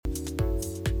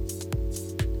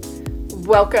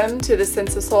Welcome to the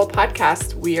Sense of Soul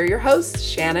podcast. We are your hosts,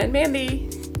 Shanna and Mandy.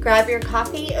 Grab your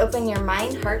coffee, open your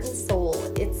mind, heart, and soul.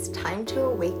 It's time to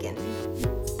awaken.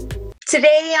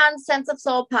 Today on Sense of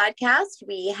Soul podcast,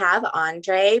 we have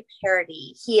Andre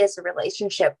Parody. He is a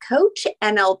relationship coach,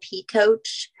 NLP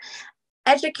coach,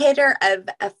 educator of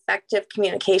effective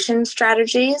communication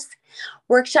strategies,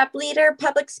 workshop leader,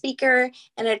 public speaker,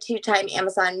 and a 2-time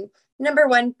Amazon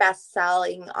 #1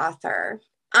 best-selling author.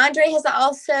 Andre has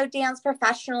also danced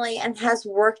professionally and has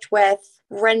worked with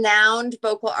renowned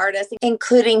vocal artists,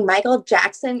 including Michael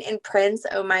Jackson and Prince.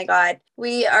 Oh my God.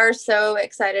 We are so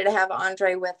excited to have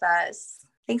Andre with us.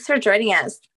 Thanks for joining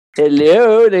us.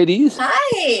 Hello, ladies.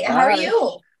 Hi, how are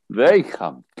you? Very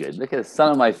good. Look at the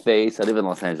sun on my face. I live in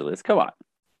Los Angeles. Come on.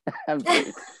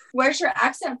 Where's your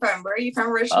accent from? Where are you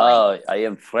from originally? Oh, I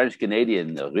am French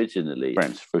Canadian originally.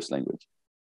 French, first language.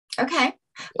 Okay.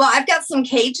 Well, I've got some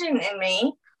Cajun in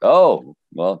me. Oh,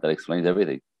 well, that explains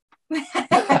everything. You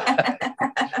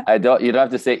don't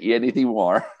have to say anything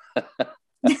more.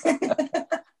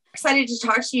 Excited to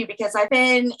talk to you because I've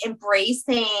been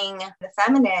embracing the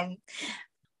feminine,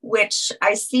 which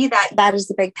I see that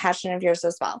is a big passion of yours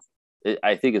as well.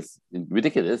 I think it's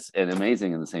ridiculous and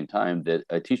amazing at the same time that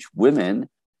I teach women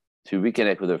to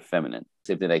reconnect with their feminine.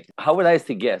 Same thing, like, how would I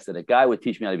guess that a guy would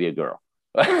teach me how to be a girl?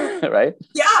 Right?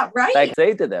 Yeah, right. Like,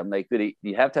 say to them, like, really,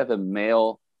 you have to have a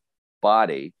male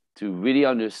body to really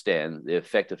understand the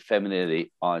effect of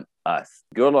femininity on us.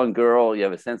 Girl on girl, you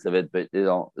have a sense of it, but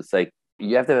it's like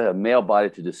you have to have a male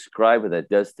body to describe what that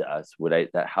does to us,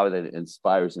 how that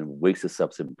inspires and wakes us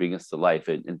up and brings us to life,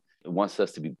 and wants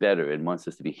us to be better and wants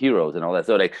us to be heroes and all that.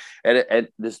 So like, and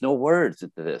there's no words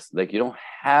to this. Like, you don't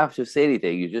have to say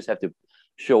anything. You just have to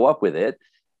show up with it,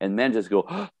 and men just go,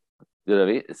 oh, you know what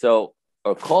I mean? So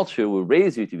our culture will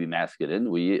raise you to be masculine.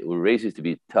 We will raise you to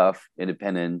be tough,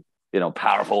 independent,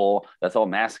 powerful. That's all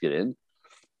masculine.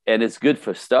 And it's good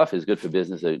for stuff. It's good for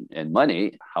business and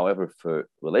money. However, for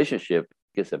relationship,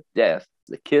 the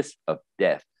kiss of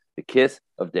death.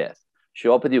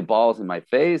 Show up with your balls in my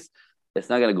face. It's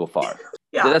not going to go far.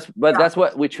 Yeah. So that's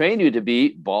what we train you to be,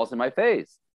 balls in my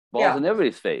face, balls in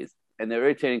everybody's face. And they're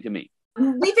irritating to me.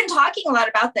 We've been talking a lot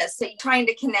about this, so trying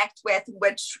to connect with,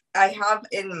 which I have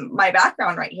in my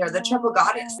background right here, the triple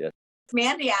goddess. Yes.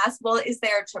 Mandy asked, well, is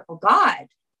there a triple god?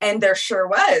 And there sure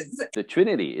was. The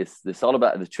Trinity it's all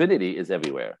about, the Trinity is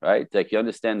everywhere, right? Like, you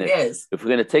understand that if we're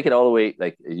going to take it all the way,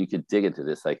 like, you could dig into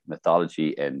this, like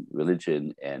mythology and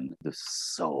religion and the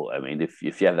soul. I mean, if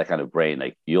you have that kind of brain,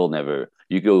 like, you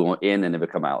go in and never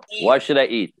come out. Why should I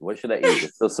eat? What should I eat?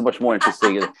 It's so much more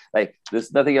interesting. Like,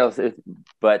 there's nothing else.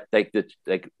 But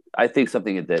I think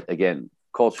something that, again,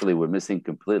 culturally we're missing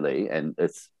completely, and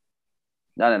it's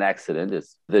not an accident.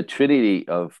 It's the Trinity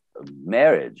of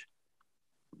marriage.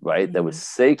 Right? Mm-hmm. That was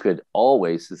sacred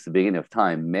always since the beginning of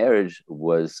time. Marriage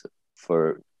was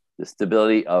for the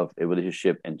stability of a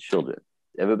relationship and children.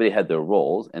 Everybody had their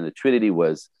roles, and the Trinity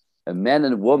was a man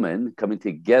and a woman coming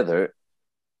together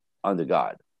under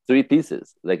God. 3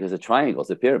 pieces, like there's a triangle, it's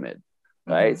a pyramid,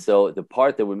 right? Mm-hmm. So the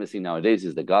part that we're missing nowadays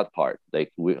is the God part.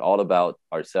 Like, we're all about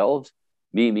ourselves.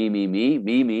 Me,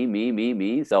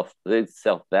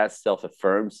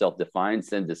 self-affirmed, self-defined,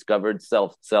 self-discovered,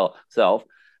 self.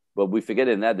 But we forget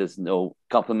in that there's no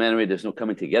complementary, there's no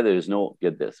coming together, there's no,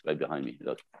 get this right behind me.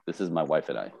 Look, this is my wife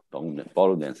and I,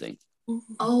 ballroom dancing.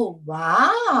 Oh,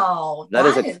 wow. That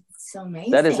is so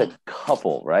amazing. That is a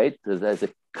couple, right? That is a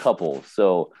couple.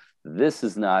 So this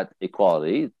is not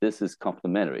equality. This is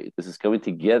complementary. This is coming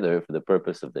together for the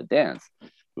purpose of the dance.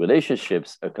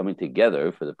 Relationships are coming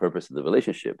together for the purpose of the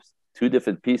relationships. 2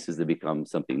 different pieces that become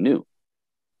something new.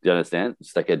 Do you understand?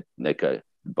 It's like a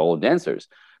ball of dancers.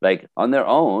 Like, on their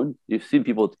own, you've seen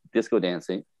people disco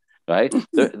dancing, right?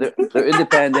 They're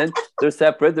independent, they're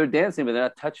separate, they're dancing, but they're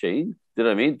not touching. You know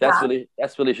what I mean?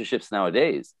 That's relationships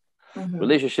nowadays. Mm-hmm.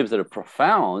 Relationships that are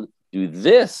profound do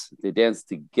this. They dance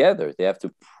together. They have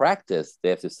to practice. They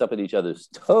have to step on each other's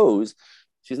toes.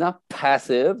 She's not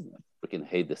passive. I freaking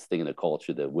hate this thing in the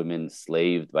culture that women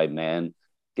slaved by men.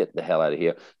 Get the hell out of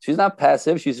here. She's not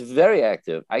passive. She's very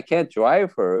active. I can't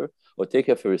drive her or take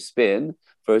her for a spin,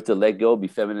 for her to let go, be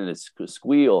feminine, and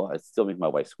squeal. I still make my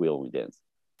wife squeal when we dance.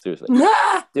 Seriously.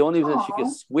 The only reason she can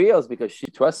squeal is because she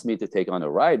trusts me to take on a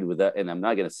ride with her, and I'm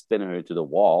not going to spin her into the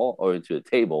wall or into a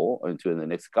table or into the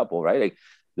next couple, right? Like,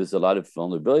 there's a lot of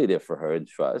vulnerability there for her and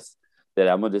trust that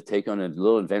I'm going to take on a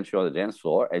little adventure on the dance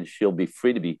floor, and she'll be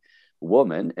free to be a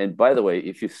woman. And by the way,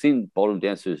 if you've seen ballroom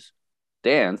dancers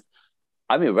dance,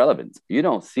 I'm irrelevant. You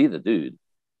don't see the dude.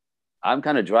 I'm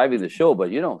kind of driving the show, but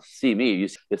you don't see me.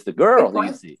 It's the girl that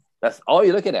you see. That's all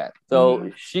you're looking at. So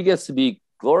she gets to be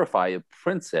glorify a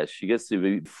princess. She gets to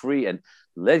be free and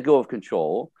let go of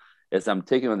control as I'm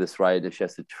taking on this ride, and she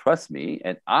has to trust me.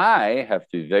 And I have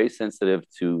to be very sensitive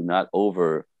to not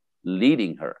over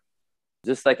leading her.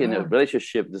 Just like in a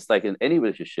relationship, just like in any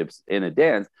relationships, in a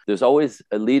dance, there's always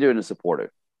a leader and a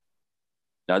supporter.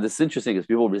 Now, this is interesting because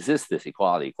people resist this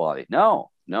equality.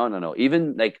 No.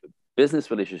 Even like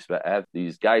business relationships, I have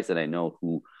these guys that I know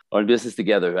who are in business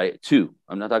together, right? Two.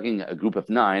 I'm not talking a group of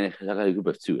 9, I'm talking a group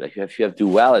of 2. Like if you have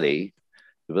duality,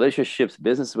 the relationships,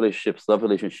 business relationships, love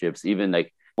relationships, even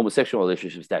like homosexual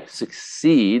relationships that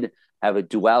succeed have a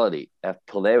duality, have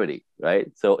polarity,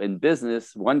 right? So in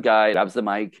business, one guy grabs the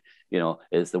mic,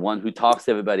 is the one who talks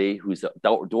to everybody, who's a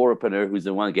door opener, who's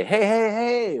the one to get,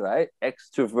 hey, right?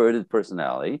 Extroverted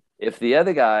personality. If the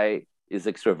other guy is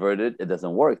extroverted, it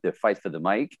doesn't work. They fight for the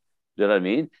mic. You know what I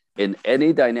mean? In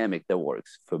any dynamic that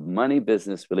works for money,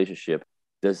 business, relationship,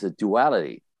 there's a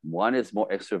duality. One is more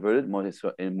extroverted,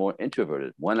 more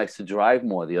introverted. One likes to drive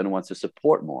more. The other wants to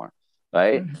support more,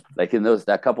 right? Like in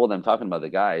that couple that I'm talking about, the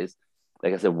guys,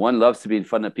 like I said, one loves to be in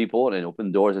front of people and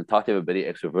open doors and talk to everybody,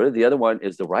 extroverted. The other one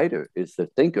is the writer, is the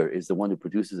thinker, is the one who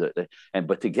produces it.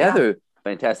 But together,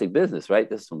 fantastic business, right?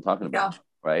 This is what I'm talking about,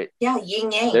 right? Yeah,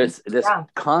 yin yang. There's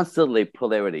constantly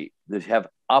polarity. You have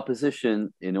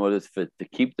opposition in order to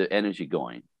keep the energy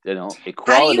going. Equality.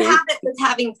 How do you have it with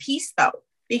having peace, though?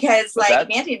 Because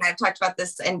Mandy and I have talked about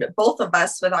this, and both of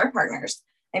us with our partners.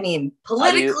 I mean,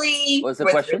 politically, with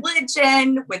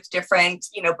religion, with different,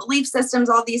 belief systems,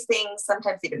 all these things,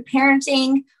 sometimes even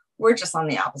parenting, we're just on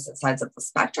the opposite sides of the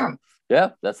spectrum.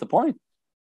 Yeah, that's the point.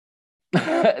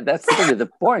 That's the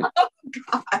point. Oh,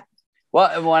 God.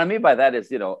 Well, what I mean by that is,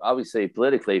 obviously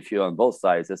politically, if you're on both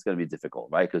sides, that's going to be difficult,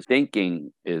 right? Because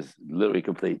thinking is literally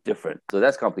completely different. So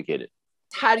that's complicated.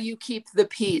 How do you keep the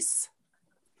peace?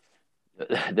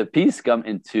 The peace come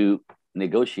into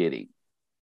negotiating.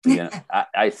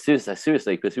 I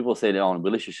seriously, because people say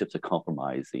relationships are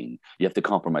compromising. You have to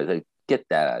compromise. Like, get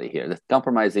that out of here. This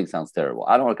compromising sounds terrible.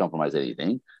 I don't want to compromise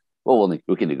anything. Well,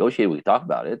 we can negotiate. We can talk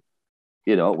about it.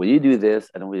 When you do this,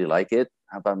 I don't really like it.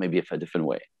 How about maybe a different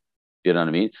way? You know what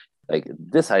I mean? Like,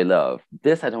 this I love.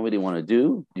 This I don't really want to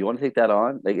do. Do you want to take that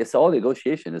on? Like, it's all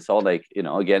negotiation. It's all like,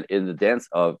 again, in the dance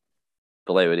of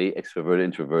polarity, extroverted,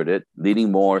 introverted,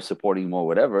 leading more, supporting more,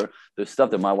 whatever. There's stuff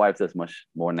that my wife does much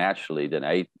more naturally than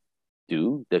I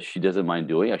do, that she doesn't mind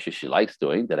doing. Actually, she likes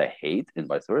doing, that I hate, and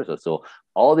vice versa. So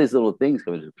all these little things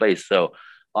come into place. So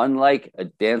unlike a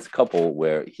dance couple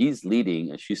where he's leading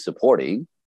and she's supporting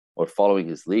or following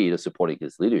his lead or supporting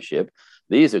his leadership,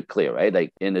 these are clear, right?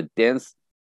 Like in a dance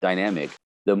dynamic,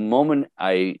 the moment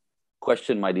I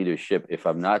question my leadership, if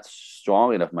I'm not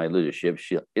strong enough in my leadership,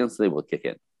 she instantly will kick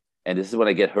in. And this is when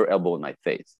I get her elbow in my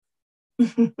face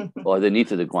or the knee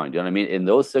to the groin. Do you know what I mean? In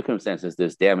those circumstances,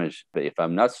 there's damage. But if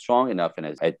I'm not strong enough and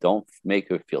I don't make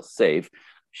her feel safe,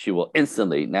 she will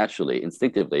instantly, naturally,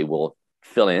 instinctively will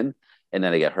fill in, and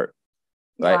then I get hurt.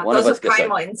 Right? Yeah, those are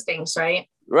primal instincts, right?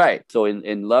 Right. So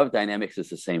in love dynamics, it's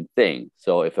the same thing.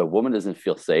 So if a woman doesn't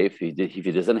feel safe, if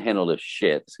he doesn't handle the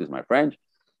shit, excuse my French,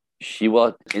 she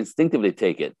will instinctively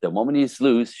take it. The moment he's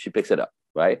loose, she picks it up.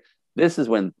 Right? This is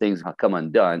when things come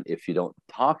undone if you don't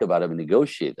talk about them and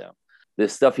negotiate them.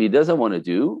 This stuff he doesn't want to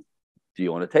do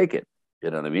you want to take it? You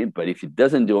know what I mean? But if he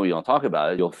doesn't do it, you don't talk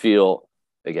about it, you'll feel,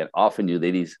 again, often you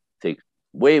ladies take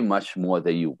way much more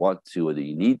than you want to or that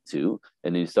you need to.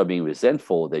 And then you start being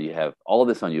resentful that you have all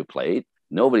this on your plate.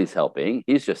 Nobody's helping.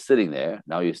 He's just sitting there.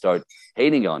 Now you start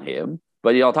hating on him,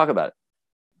 but you don't talk about it.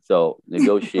 So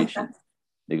negotiation.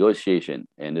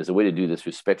 And there's a way to do this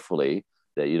respectfully,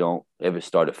 that you don't ever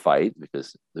start a fight,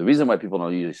 because the reason why people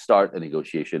don't usually start a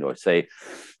negotiation or say,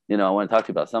 I want to talk to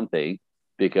you about something,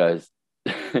 because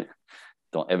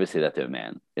don't ever say that to a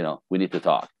man. We need to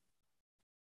talk.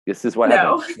 This is what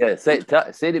happens.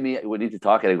 Yeah, say to me, we need to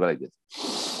talk, and I go like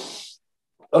this.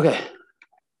 Okay.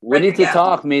 We need to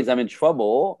talk means I'm in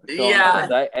trouble. So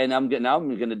and I'm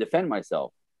going to defend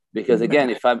myself, because again,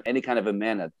 if I'm any kind of a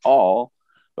man at all,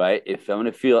 right? If I'm going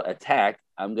to feel attacked,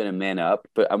 I'm going to man up.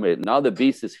 But now the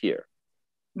beast is here,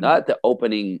 not the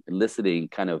opening, listening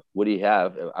kind of, what do you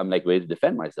have? I'm like ready to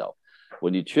defend myself.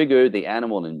 When you trigger the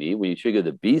animal in me, when you trigger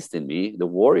the beast in me, the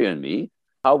warrior in me,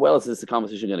 how well is this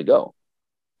conversation going to go?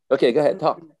 Okay, go ahead,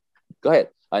 talk. Go ahead.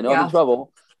 I know I'm in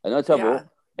trouble. Yeah.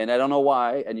 And I don't know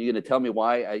why. And you're going to tell me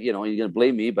why, you're going to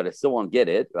blame me, but I still won't get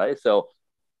it. Right. So,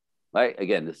 right.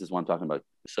 Again, this is what I'm talking about.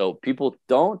 So people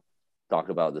don't talk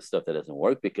about the stuff that doesn't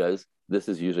work, because this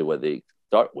is usually what they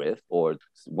start with, or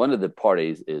one of the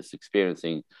parties is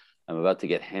experiencing, I'm about to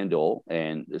get handled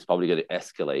and it's probably going to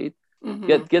escalate.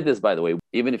 Get this, by the way,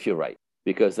 even if you're right,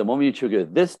 because the moment you trigger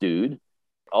this dude,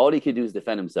 all he can do is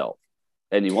defend himself.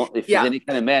 And he won't, if he's any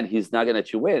kind of man, he's not going to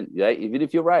let you win, right? Even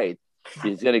if you're right,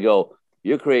 he's going to go,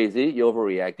 you're crazy, you're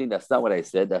overreacting. That's not what I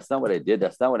said. That's not what I did.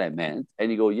 That's not what I meant. And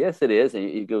you go, yes, it is. And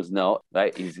he goes, no,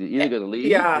 right? He's either going to leave,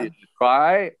 you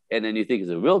cry, and then you think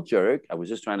he's a real jerk. I was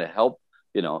just trying to help,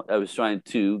 I was trying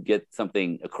to get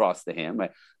something across to him,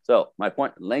 right? So my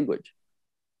point, language,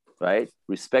 right?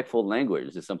 Respectful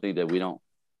language is something that we don't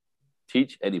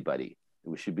teach anybody.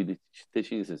 We should be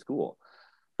teaching this in school.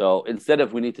 So instead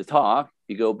of we need to talk,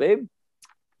 you go, babe,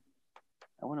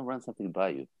 I want to run something by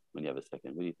you when you have a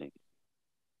second. What do you think?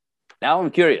 Now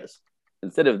I'm curious.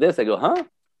 Instead of this, I go, huh?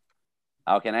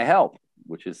 How can I help?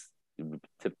 Which is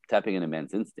tapping into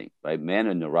man's instinct, right? Men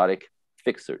are neurotic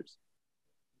fixers.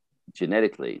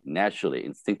 Genetically, naturally,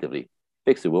 instinctively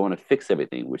fixer. We want to fix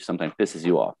everything, which sometimes pisses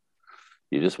you off.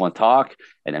 You just want to talk,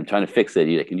 and I'm trying to fix it.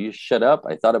 You're like, can you shut up?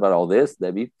 I thought about all this.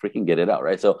 Let me freaking get it out,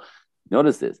 right? So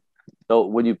notice this. So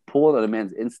when you pull on a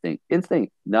man's instinct,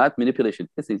 not manipulation,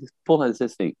 instinct, just pull on his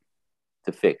instinct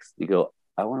to fix. You go,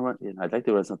 I want to run, I'd like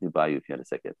to run something by you if you had a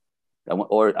second. I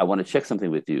want to check something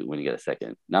with you when you get a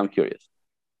second. Now I'm curious.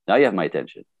 Now you have my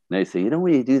attention. Now you say,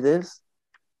 when you do this,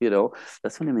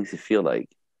 that's when it makes you feel like,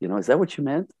 is that what you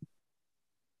meant?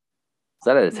 Is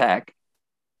that an attack?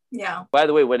 Yeah. By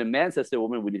the way, when a man says to a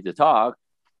woman, we need to talk,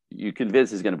 you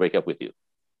convince he's going to break up with you.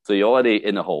 So you're already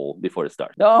in the hole before it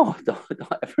starts. No, don't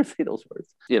ever say those words.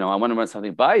 I want to run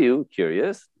something by you,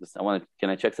 curious. Can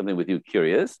I check something with you,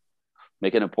 curious?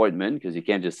 Make an appointment, because you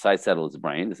can't just side settle his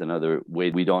brain. It's another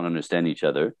way we don't understand each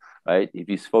other, right? If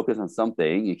you focus on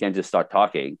something, you can't just start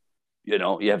talking. You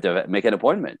have to make an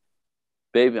appointment.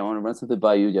 Babe, I want to run something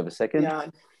by you. Do you have a second?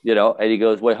 Yeah. And he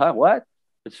goes, wait, huh? What?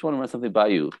 I just want to run something by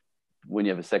you when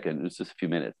you have a second. It's just a few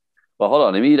minutes. Well, hold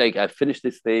on. I finished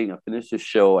this thing. I finished this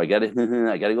show. I got to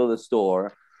go to the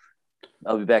store.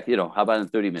 I'll be back, how about in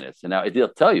 30 minutes? And now they'll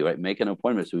tell you, right? Make an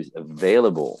appointment so he's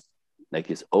available. Like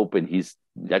he's open. He's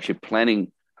actually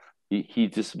planning. He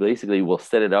just basically will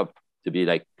set it up to be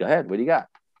like, go ahead. What do you got?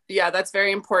 Yeah, that's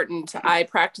very important. I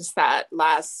practiced that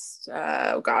last,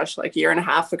 like a year and a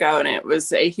half ago. And it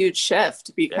was a huge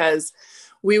shift because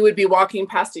we would be walking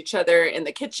past each other in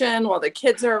the kitchen while the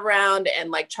kids are around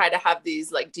and try to have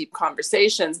these deep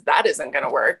conversations. That isn't going to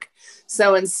work.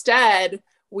 So instead,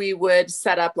 we would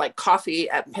set up coffee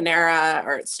at Panera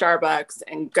or at Starbucks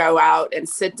and go out and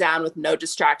sit down with no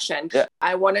distraction. Yeah.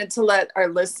 I wanted to let our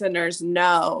listeners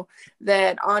know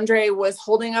that Andre was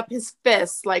holding up his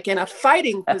fist in a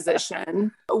fighting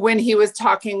position when he was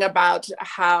talking about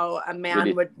how a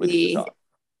man would be.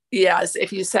 Yes,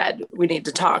 if you said we need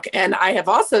to talk. And I have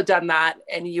also done that.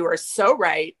 And you are so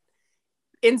right.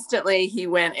 Instantly, he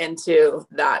went into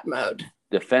that mode.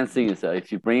 The fencing is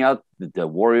if you bring out the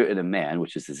warrior in a man,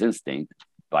 which is his instinct,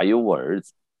 by your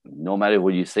words, no matter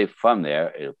what you say from there,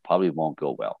 it probably won't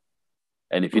go well.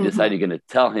 And if you decide you're going to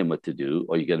tell him what to do,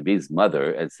 or you're going to be his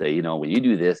mother and say, when you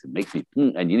do this, it makes me,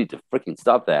 and you need to freaking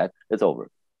stop that, it's over.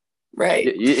 Right.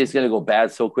 It's going to go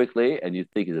bad so quickly, and you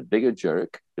think he's a bigger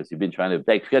jerk because you've been trying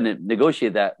to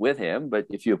negotiate that with him. But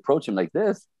if you approach him like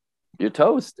this, you're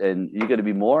toast, and you're going to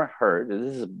be more hurt.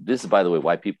 And this is, by the way,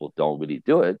 why people don't really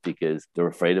do it, because they're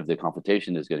afraid of the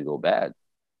confrontation is going to go bad,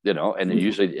 and it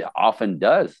usually often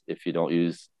does if you don't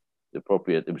use the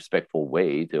appropriate, the respectful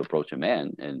way to approach a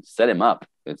man and set him up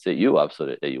and set you up so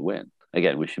that you win.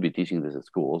 Again, we should be teaching this at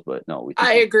schools, but no.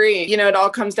 I agree. it all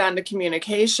comes down to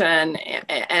communication,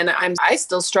 and I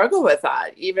still struggle with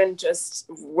that, even just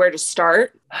where to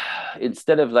start.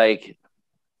 Instead of I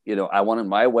want it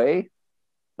my way,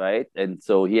 right? And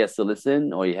so he has to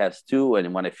listen, or he has to,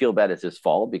 and when I feel bad, it's his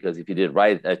fault, because if he did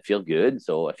right, I feel good.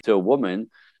 So to a woman,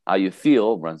 how you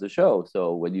feel runs the show.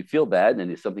 So when you feel bad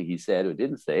and it's something he said or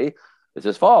didn't say, it's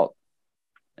his fault.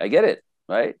 I get it,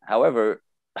 right? However,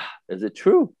 is it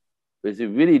true? Is he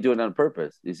really doing it on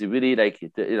purpose? Is he really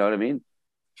you know what I mean?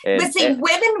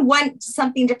 Women want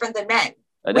something different than men.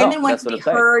 Women want to be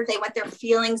heard. They want their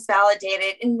feelings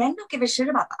validated, and men don't give a shit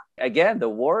about that. Again, the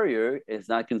warrior is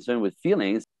not concerned with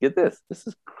feelings. Get this. This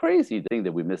is crazy thing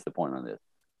that we missed the point on this.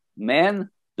 Men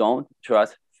don't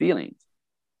trust feelings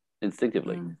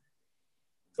instinctively.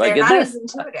 They're not as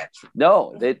intuitive.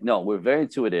 No, we're very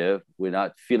intuitive. We're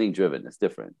not feeling driven. It's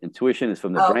different. Intuition is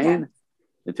from the brain.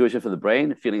 Intuition from the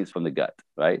brain, feelings from the gut,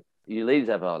 right? You ladies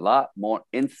have a lot more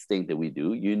instinct than we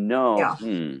do.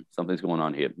 Something's going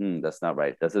on here. That's not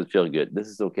right. That doesn't feel good. This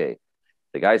is okay.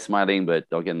 The guy's smiling, but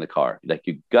don't get in the car.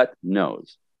 Your gut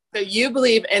knows. So you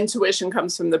believe intuition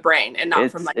comes from the brain and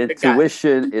not from the gut?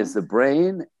 Intuition is the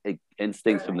brain,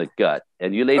 instincts from the gut.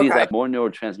 And you ladies have more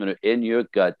neurotransmitter in your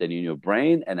gut than in your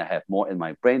brain, and I have more in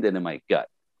my brain than in my gut.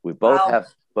 We both have,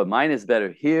 but mine is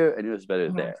better here and yours is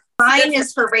better there. Mine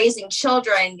is for raising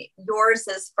children. Yours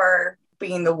is for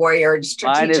being the warrior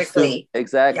strategically.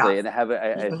 Exactly. Yeah. And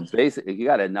I basically, you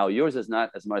got it. Now, yours is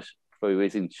not as much for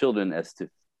raising children as to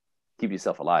keep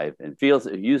yourself alive, and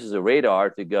it uses a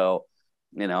radar to go,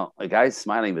 a guy's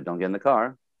smiling, but don't get in the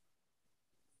car.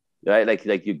 Right?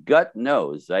 Like your gut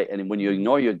knows, right? And when you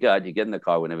ignore your gut, you get in the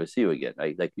car, we'll never see you again,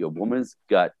 right? Like your woman's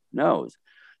gut knows.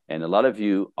 And a lot of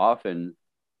you often,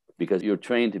 because you're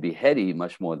trained to be heady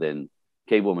much more than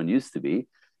cave woman used to be,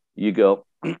 you go,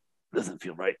 doesn't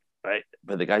feel right, right?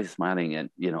 But the guy's smiling and,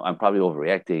 I'm probably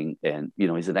overreacting and,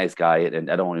 he's a nice guy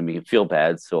and I don't want to make him feel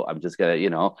bad. So I'm just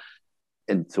going to,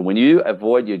 and so when you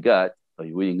avoid your gut, or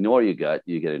you ignore your gut,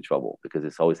 you get in trouble because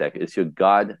it's always accurate. It's your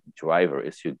God driver.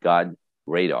 It's your God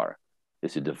radar.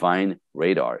 It's your divine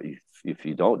radar. If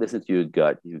you don't listen to your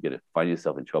gut, you're going to find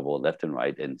yourself in trouble left and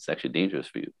right, and it's actually dangerous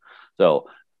for you. So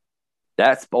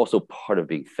that's also part of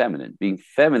being feminine. Being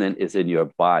feminine is in your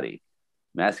body.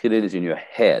 Masculine is in your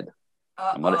head.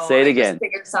 I'm going to say it again. I just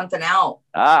figured something out.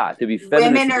 To be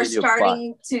feminine. Women are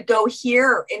starting to go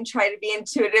here and try to be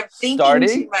intuitive thinking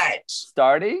too much.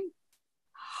 Starting?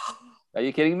 Are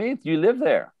you kidding me? You live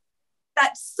there.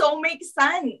 That so makes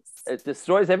sense. It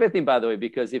destroys everything, by the way,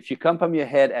 because if you come from your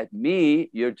head at me,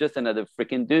 you're just another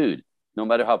freaking dude, no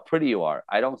matter how pretty you are.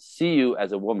 I don't see you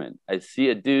as a woman. I see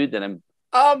a dude that I'm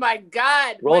oh my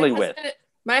God. rolling with.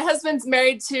 My husband's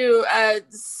married to a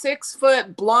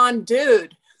 6-foot blonde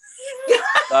dude.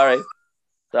 Sorry.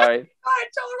 God,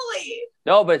 totally.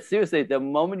 No, but seriously, the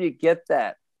moment you get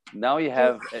that, now you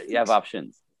have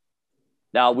options.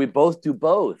 Now, we both do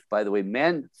both, by the way.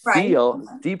 Men feel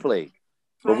deeply,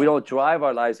 but we don't drive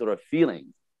our lives with our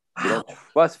feelings. We don't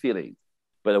trust feelings.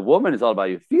 But a woman is all about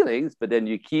your feelings, but then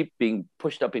you keep being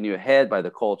pushed up in your head by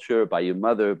the culture, by your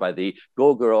mother, by the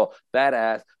go girl,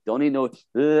 badass, don't need no,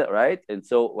 right? And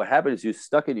so what happens is you're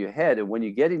stuck in your head. And when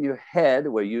you get in your head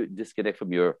where you disconnect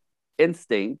from your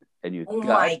instinct and your gut,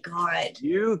 my God,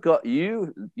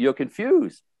 you're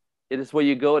confused. It is where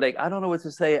you go like, I don't know what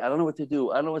to say. I don't know what to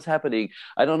do. I don't know what's happening.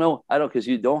 I don't know, because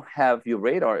you don't have, your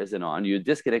radar isn't on. You're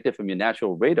disconnected from your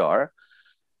natural radar,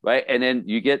 right? And then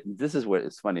this is where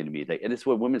it's funny to me. Like, and it's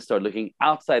where women start looking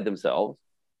outside themselves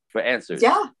for answers.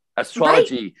 Yeah.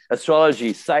 Astrology,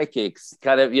 psychics,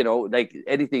 kind of, like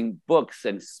anything, books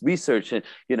and research and,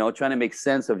 trying to make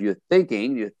sense of your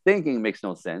thinking. Your thinking makes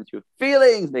no sense. Your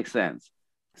feelings make sense.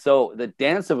 So the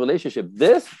dance of relationship,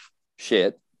 this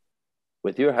shit,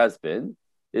 with your husband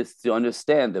is to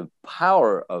understand the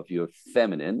power of your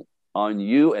feminine on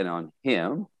you and on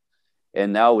him.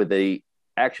 And now with the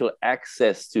actual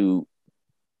access to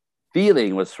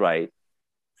feeling what's right,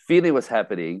 feeling what's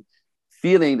happening,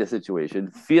 feeling the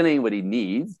situation, feeling what he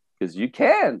needs, because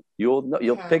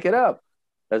you'll pick it up,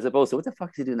 as opposed to what the fuck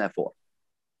is he doing that for?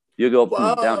 You go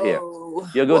down here.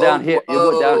 You go down here. You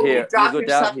go down here. You drop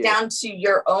yourself down to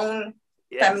your own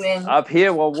feminine. Up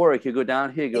here won't work. You go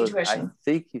down here. He goes, I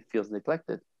think he feels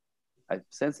neglected. I'm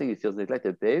sensing he feels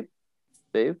neglected.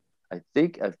 Babe, I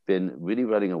think I've been really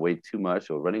running away too much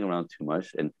or running around too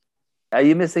much. And are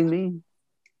you missing me?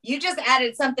 You just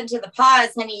added something to the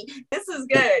pause, honey. This is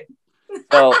good.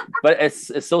 So, but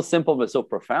it's so simple but so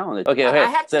profound. Okay, I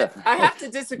have to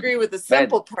disagree with the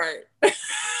simple part.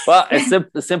 Well,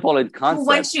 it's simple in concept.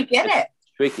 Once you get it,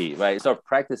 tricky, right? Start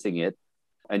practicing it,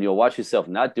 and you'll watch yourself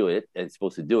not do it. And it's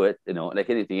supposed to do it, like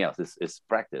anything else. It's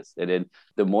practice, and then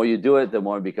the more you do it, the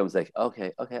more it becomes like,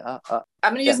 okay.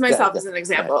 I'm going to use myself as an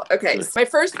example. Okay, so my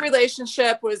first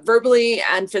relationship was verbally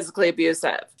and physically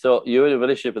abusive. So you're in a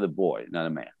relationship with a boy, not a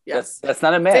man. Yes, that's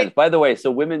not a man. By the way, so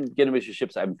women get in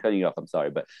relationships. I'm cutting you off. I'm sorry,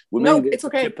 but women. No, it's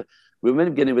okay.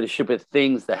 Women get in a relationship with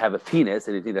things that have a penis,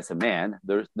 and they think that's a man.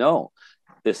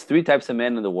 There's 3 types of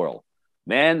men in the world.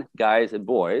 Men, guys, and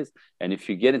boys. And if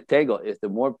you get entangled, the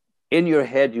more in your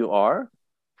head you are,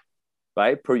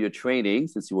 right, per your training,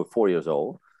 since you were 4 years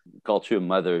old, culture,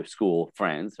 mother, school,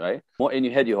 friends, right? More in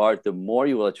your head you are, the more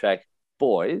you will attract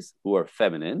boys who are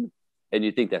feminine, and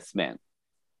you think that's men.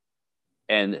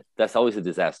 And that's always a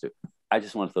disaster. I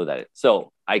just want to throw that in.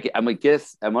 So I'm going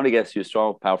to guess you're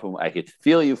strong, powerful. I could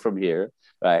feel you from here,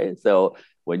 right? So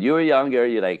when you were younger,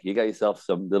 you got yourself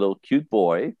some little cute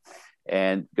boy.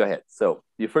 And go ahead. So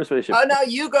your first relationship. Oh no,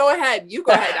 you go ahead.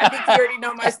 I think you already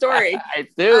know my story.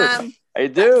 I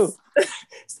do.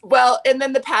 Well, and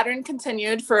then the pattern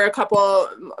continued for a couple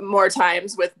more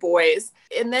times with boys.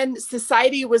 And then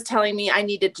society was telling me I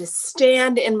needed to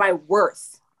stand in my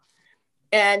worth.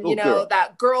 and you know,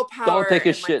 that girl power. Don't take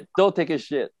a shit. Don't take a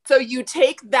shit. So you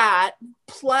take that,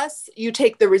 plus you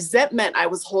take the resentment I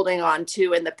was holding on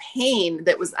to and the pain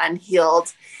that was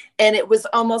unhealed. And it was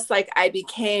almost like I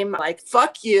became like,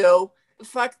 fuck you,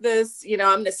 fuck this, you know,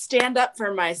 I'm going to stand up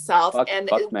for myself. Fuck,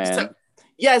 man. So,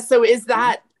 yeah. So is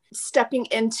that stepping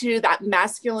into that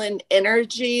masculine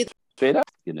energy? Straight up.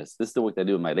 Goodness, this is the work I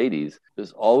do with my ladies.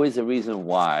 There's always a reason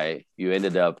why you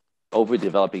ended up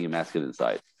overdeveloping your masculine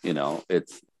side. You know,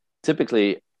 it's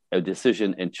typically a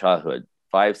decision in childhood,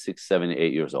 5, 6, 7,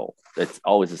 8 years old. It's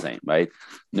always the same, right?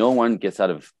 No one gets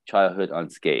out of childhood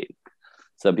unscathed.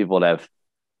 Some people have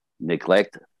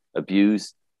neglect,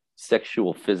 abuse,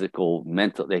 sexual, physical,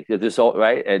 mental. There's all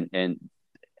right, and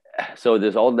so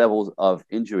there's all levels of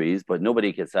injuries, but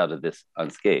nobody gets out of this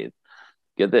unscathed.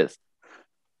 Get this.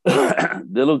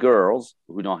 Little girls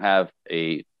who don't have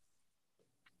a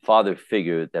father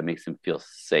figure that makes them feel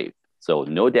safe. So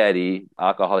no daddy,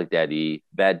 alcoholic daddy,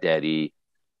 bad daddy,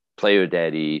 player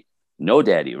daddy, no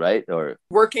daddy, right? Or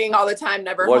working all the time,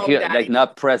 never working, home daddy. Like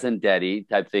not present daddy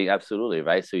type thing. Absolutely,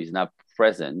 right? So he's not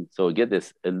present. So get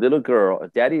this, a little girl, a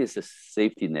daddy is a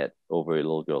safety net over a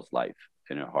little girl's life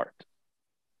and her heart.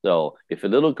 So if a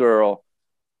little girl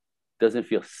doesn't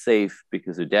feel safe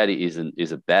because her daddy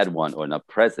is a bad one or not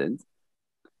present,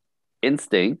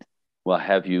 instinct will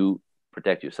have you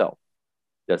protect yourself.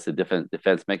 That's a different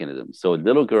defense mechanism. So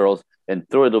little girls, and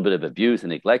throw a little bit of abuse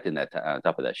and neglect in that on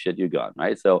top of that shit, you're gone,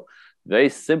 right? So very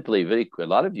simply, a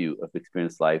lot of you have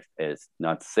experienced life as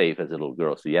not safe as a little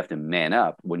girl. So you have to man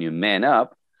up. When you man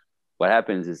up, what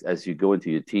happens is as you go into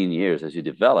your teen years, as you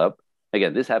develop,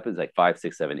 again, this happens like 5,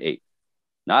 6, 7, 8,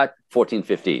 not 14,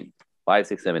 15. 5,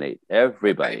 6, 7, 8.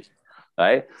 Everybody,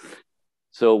 right?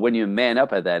 So when you man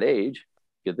up at that age,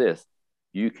 get this,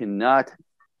 you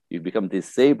become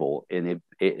disabled in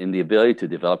the ability to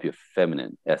develop your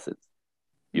feminine essence.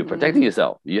 You're protecting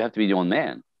yourself. You have to be your own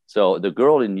man. So the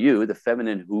girl in you, the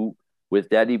feminine who, with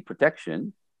daddy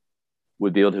protection,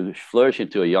 would be able to flourish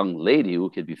into a young lady who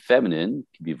can be feminine,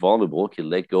 can be vulnerable, can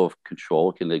let go of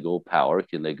control, can let go of power,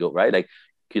 can let go, right? Like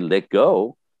can let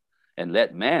go and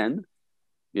let man,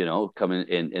 you know, come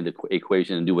in the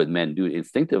equation and do what men do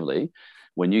instinctively.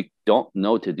 When you don't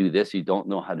know to do this, you don't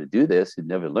know how to do this, you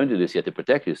never learned to do this, you have to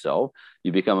protect yourself.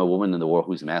 You become a woman in the world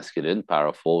who's masculine,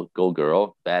 powerful, go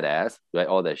girl, badass, right?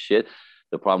 All that shit.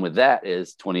 The problem with that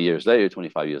is 20 years later,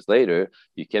 25 years later,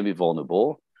 you can be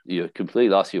vulnerable. You completely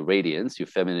lost your radiance, your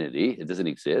femininity. It doesn't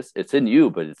exist. It's in you,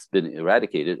 but it's been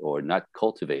eradicated or not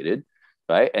cultivated,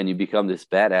 right? And you become this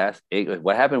badass.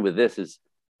 What happened with this is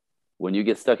when you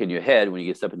get stuck in your head, when you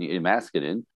get stuck in your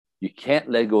masculine, you can't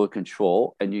let go of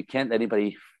control, and you can't let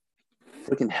anybody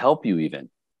freaking help you. Even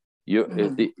you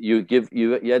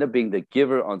end up being the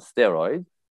giver on steroids.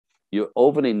 You're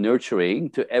overly nurturing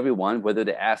to everyone, whether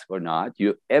they ask or not.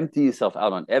 You empty yourself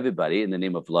out on everybody in the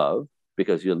name of love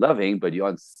because you're loving, but you're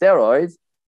on steroids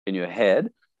in your head,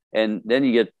 and then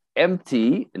you get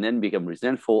empty, and then become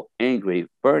resentful, angry,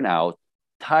 burnout,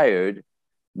 tired.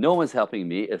 No one's helping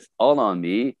me. It's all on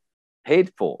me.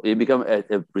 Hateful. You become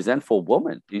a resentful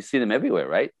woman. You see them everywhere,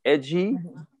 right? Edgy,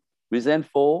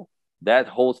 resentful. That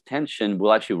holds tension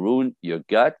will actually ruin your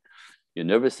gut, your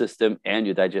nervous system, and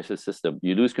your digestive system.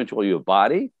 You lose control of your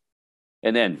body,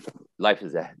 and then life's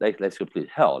complete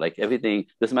hell. Like everything,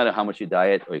 doesn't matter how much you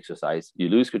diet or exercise, you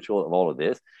lose control of all of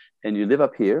this, and you live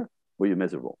up here where you're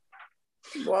miserable.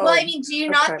 Whoa. Well, I mean, do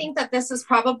you not think that this is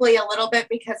probably a little bit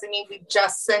because, I mean, we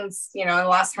just since, you know, in the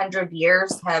last 100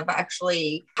 years have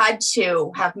actually had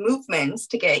to have movements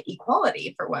to get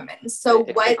equality for women. So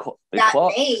what that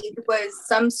made was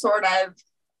some sort of,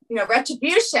 you know,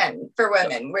 retribution for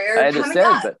women. I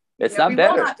understand, but it's not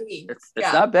better.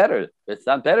 It's not better. It's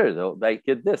not better though. Like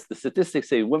get this, the statistics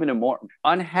say women are more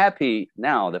unhappy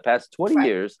now the past 20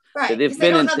 years that they've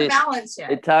been in the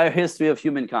entire history of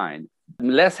humankind.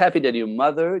 Less happy than your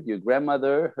mother, your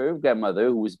grandmother, her grandmother,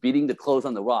 who was beating the clothes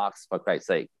on the rocks, for Christ's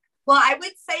sake. Well, I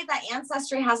would say that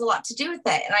ancestry has a lot to do with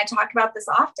it. And I talk about this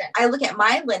often. I look at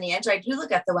my lineage. I do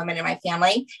look at the women in my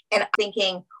family and I'm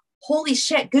thinking, holy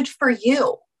shit, good for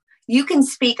you. You can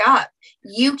speak up.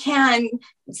 You can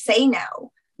say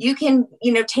no. You can,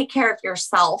 you know, take care of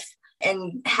yourself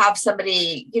and have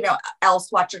somebody, you know,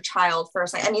 else watch your child for a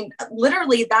second. I mean,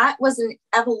 literally that was an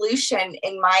evolution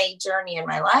in my journey in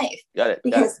my life. Got it.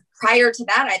 Because prior to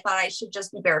that, I thought I should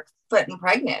just be barefoot and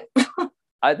pregnant.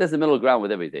 There's a middle ground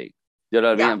with everything. You know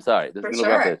what I mean? I'm sorry. There's a middle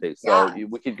ground with everything. So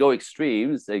we could go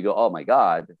extremes. They go, oh my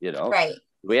God, you know. Right.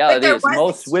 Reality is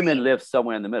most women live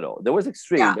somewhere in the middle. There was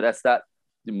extreme, but that's not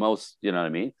most, you know what I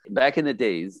mean? Back in the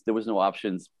days, there was no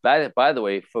options. By the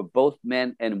way, for both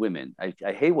men and women. I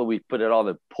hate when we put it all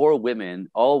the poor women,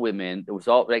 all women. It was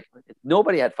all like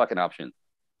nobody had fucking options,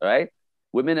 all right?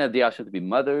 Women had the option to be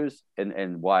mothers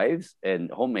and wives and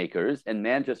homemakers, and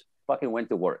men just fucking went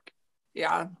to work.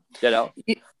 Yeah.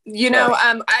 You know?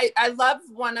 I love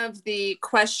one of the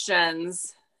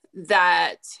questions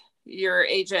that your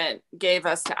agent gave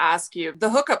us to ask you, the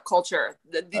hookup culture,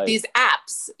 these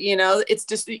apps, it's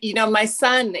just, my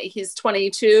son, he's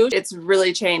 22. It's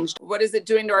really changed. What is it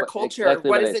doing to our culture? Exactly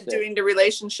what is it doing to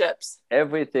relationships?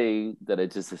 Everything that I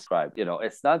just described,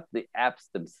 it's not the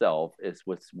apps themselves. It's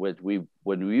when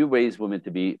we raise women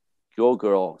to be go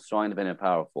girl, strong, independent,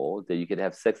 powerful, that you could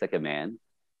have sex like a man,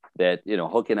 that,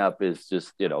 hooking up is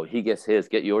just, he gets his,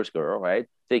 get yours, girl, right?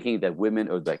 Thinking that women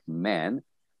are like men.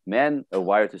 Men are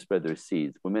wired to spread their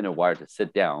seeds. Women are wired to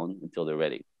sit down until they're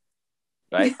ready,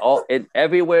 right?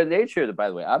 Everywhere in nature, by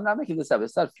the way. I'm not making this up.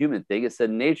 It's not a human thing. It's a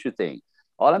nature thing.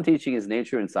 All I'm teaching is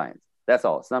nature and science. That's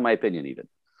all. It's not my opinion even,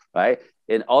 right?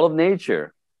 In all of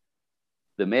nature,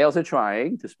 the males are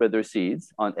trying to spread their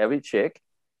seeds on every chick,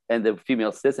 and the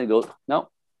female sits and goes, no,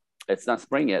 it's not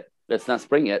spring yet. It's not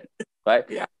spring yet, right?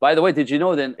 Yeah. By the way, did you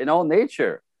know that in all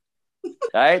nature,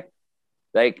 right?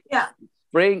 Like, yeah.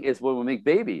 Spring is when we make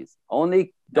babies.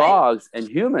 Only dogs and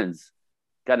humans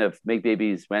kind of make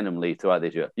babies randomly throughout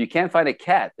the year. You can't find a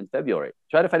cat in February.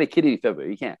 Try to find a kitty in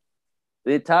February. You can't.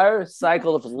 The entire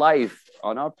cycle of life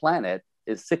on our planet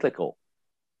is cyclical,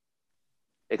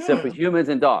 except for humans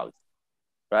and dogs,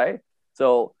 right?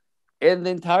 So in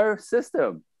the entire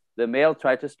system, the male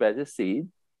tries to spread his seed,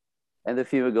 and the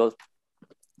female goes,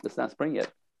 it's not spring yet.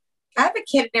 I have a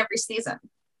kid in every season.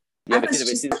 You have a kid in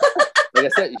every season. Like I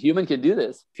said, human can do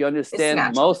this. If you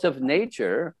understand most of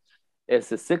nature is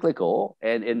cyclical,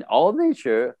 and in all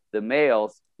nature, the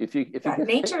males,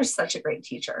 nature is such a great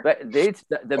teacher. But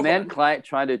the man client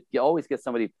trying to always get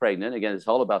somebody pregnant. Again, it's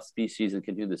all about species and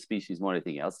continue the species more than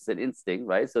anything else. It's an instinct,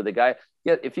 right? So the guy,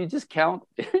 if you just count,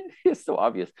 it's so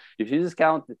obvious. If you just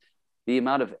count the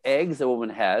amount of eggs a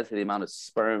woman has and the amount of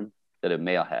sperm that a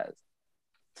male has,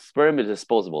 sperm is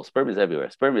disposable. Sperm is everywhere.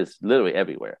 Sperm is literally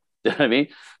everywhere. You know what I mean?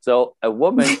 So a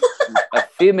woman, a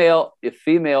female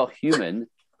human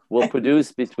will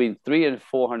produce between 300 and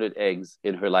 400 eggs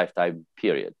in her lifetime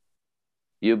period.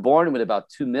 You're born with about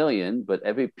 2 million, but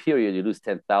every period you lose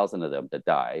 10,000 of them that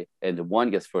die, and one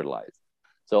gets fertilized.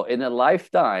 So in a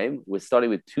lifetime, we're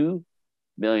starting with 2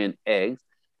 million eggs.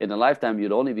 In a lifetime,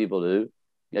 you'd only be able to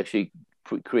actually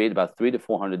create about 300 to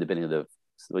 400, depending on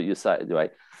what you decide,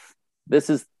 right? This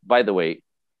is, by the way,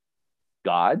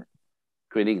 God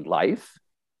creating life,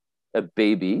 a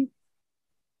baby.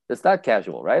 It's not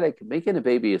casual, right? Like making a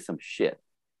baby is some shit.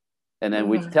 And then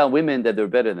we tell women that they're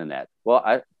better than that.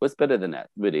 Well, what's better than that,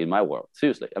 really, in my world?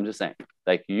 Seriously, I'm just saying.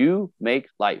 Like, you make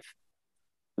life.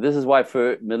 This is why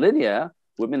for millennia,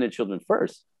 women and children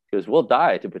first, because we'll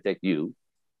die to protect you.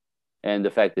 And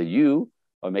the fact that you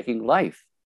are making life.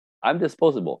 I'm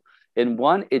disposable. In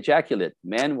one ejaculate,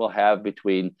 men will have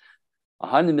between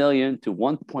 100 million to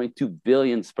 1.2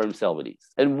 billion sperm cell release.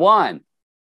 And one.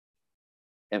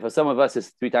 And for some of us,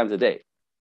 it's 3 times a day.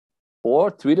 Or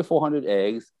 300 to 400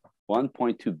 eggs,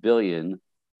 1.2 billion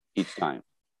each time.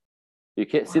 You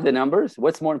can't see the numbers?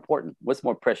 What's more important? What's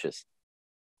more precious?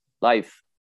 Life.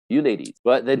 You ladies.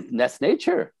 But then that's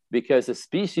nature, because the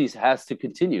species has to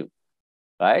continue.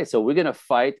 Right? So we're going to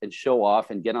fight and show off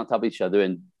and get on top of each other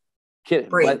and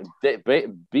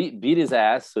beat his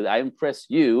ass so I impress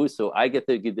you, so I get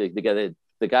the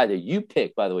guy that you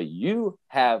pick. By the way, you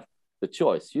have the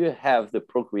choice. You have the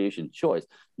procreation choice.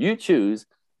 You choose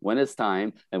when it's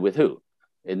time and with who.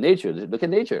 In nature, look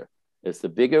at nature. It's the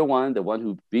bigger one, the one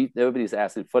who beat everybody's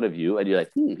ass in front of you, and you're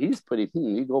like, he's pretty,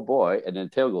 you go boy, and then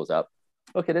tail goes up.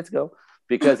 Okay, let's go.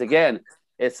 Because again,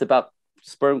 it's about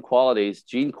sperm qualities,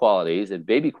 gene qualities, and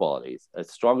baby qualities. A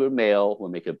stronger male will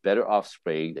make a better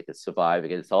offspring that can survive.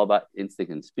 Again, it's all about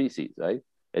instinct and species, right?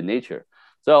 And nature.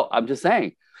 So I'm just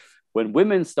saying, when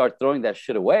women start throwing that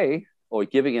shit away or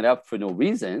giving it up for no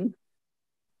reason,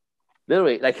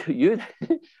 literally, like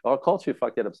our culture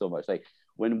fucked it up so much. Like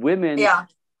when women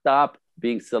stop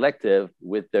being selective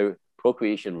with their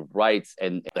procreation rights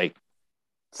and like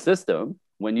system,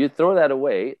 when you throw that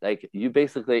away, like you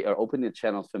basically are opening the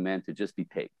channels for men to just be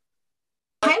paid.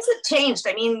 Times have changed.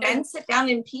 I mean, men sit down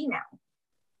and pee now.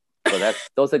 So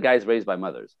those are guys raised by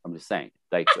mothers. I'm just saying,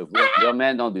 like real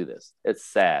men don't do this. It's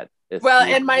sad.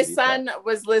 And my son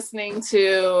was listening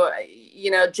to,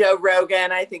 Joe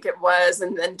Rogan, I think it was,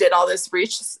 and then did all this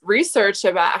research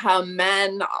about how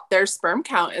men, their sperm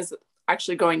count is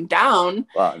actually going down.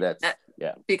 Wow, that's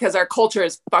Yeah. Because our culture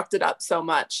has fucked it up so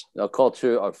much. Our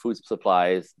culture, our food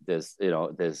supplies, there's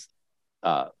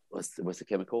what's the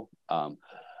chemical?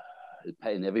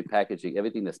 In every packaging,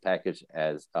 everything that's packaged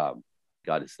as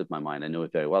God, it slipped my mind. I know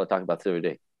it very well. I talk about this every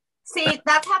day. See,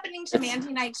 that's happening to Mandy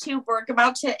and I too. We're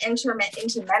about to enter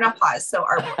into menopause. So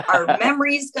our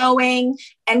memory's going,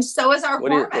 and so is our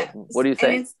hormones. What do you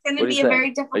say? And it's going to be a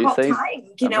very difficult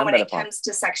time, when it comes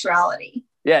to sexuality.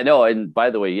 Yeah, no, and by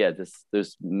the way,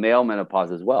 there's male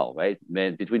menopause as well, right?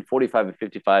 Men between 45 and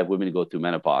 55, women go through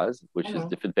menopause, which is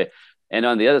different. And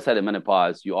on the other side of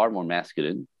menopause, you are more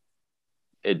masculine.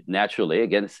 It naturally,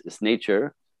 again, it's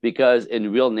nature, because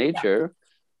in real nature,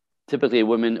 typically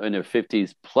women in their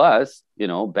 50s plus,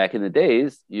 back in the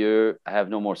days, you have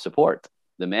no more support.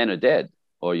 The men are dead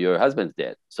or your husband's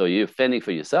dead. So you're fending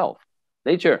for yourself.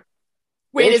 Nature.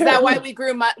 Wait, nature. Is that why we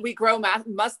grow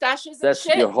mustaches and That's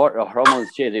shit? Your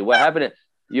hormones changing. What happened?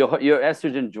 Your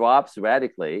estrogen drops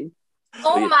radically.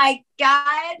 Oh my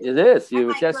God. It is.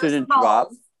 Your estrogen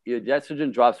drops. Your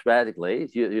estrogen drops radically.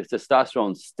 Your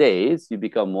testosterone stays. You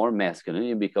become more masculine.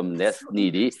 You become less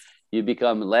needy. You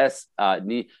become less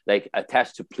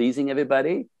attached to pleasing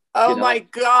everybody. Oh my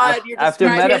God! You're after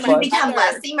menopause, you become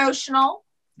less emotional.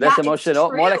 Less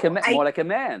emotional, more like a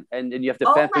man, and you have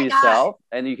to fend for yourself.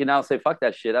 And you can now say, "Fuck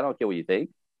that shit. I don't care what you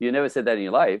think." You never said that in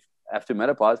your life. After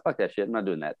menopause, fuck that shit. I'm not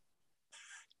doing that.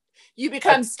 You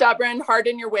become stubborn, hard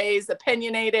in your ways,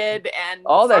 opinionated, and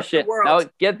all that shit. Now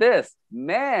get this: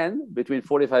 men between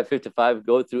 45 and 55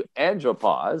 go through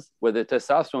andropause, where the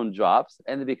testosterone drops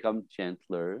and they become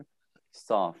gentler,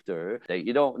 softer.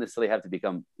 You don't necessarily have to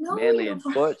become manly and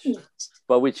butch,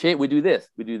 but we do this.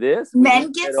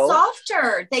 Men get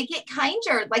softer. They get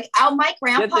kinder. Like my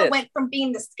grandpa went from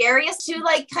being the scariest to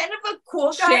kind of a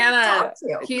cool guy Shanna, to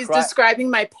talk to. He's describing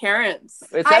my parents.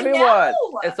 It's everyone.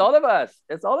 It's all of us.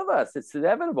 It's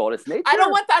inevitable. It's nature. I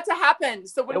don't want that to happen.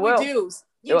 So what do we do?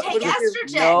 You take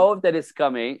estrogen. Know that it's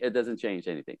coming. It doesn't change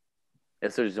anything.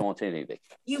 Estrogen won't change anything.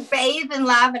 You bathe in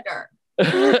lavender.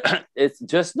 It's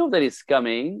just know that it's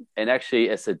coming, and actually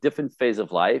it's a different phase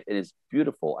of life, and it's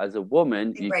beautiful. As a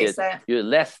woman, you're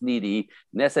less needy,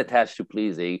 less attached to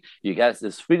pleasing. You got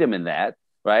this freedom in that,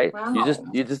 right? Wow.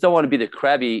 You just don't want to be the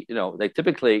crabby,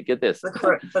 typically get this.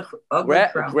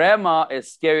 Grandma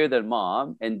is scarier than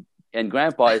mom, and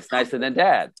grandpa is nicer than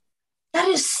dad. That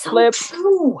is so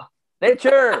true.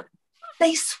 Nature.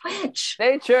 They switch.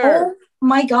 Nature. Oh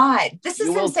my God. This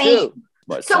is insane.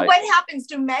 So what happens?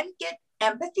 Do men get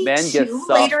empathy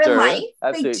later in life?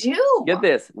 Absolutely. They do. Get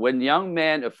this. When young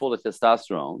men are full of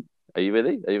testosterone, are you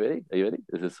ready?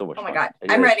 This is so much fun. Oh my God.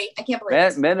 I'm ready. I can't believe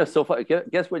it. Men are so fun.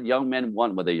 Guess what young men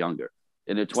want when they're younger?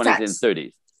 In their 20s and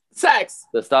 30s. Sex.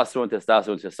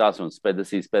 Testosterone, spread the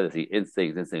seed,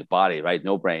 instinct, body, right?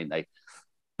 No brain.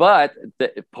 But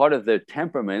part of their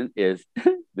temperament is,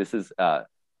 this is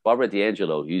Barbara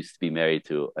D'Angelo used to be married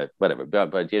to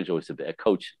Barbara D'Angelo was a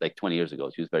coach 20 years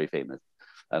ago. She was very famous.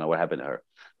 I don't know what happened to her,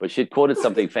 but she had quoted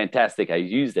something fantastic. I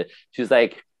used it. She's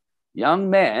like, young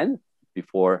men,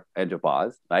 before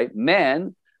andropause, right?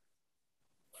 Men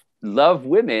love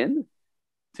women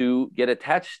to get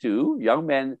attached to. Young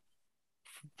men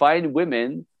find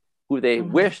women who they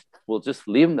wish will just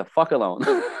leave them the fuck alone.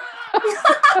 So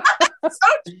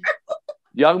true.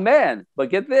 Young man, but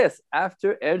get this,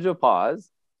 after andropause,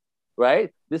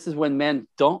 right? This is when men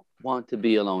don't want to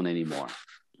be alone anymore.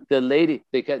 The lady,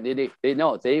 they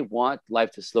know they want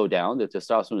life to slow down. Their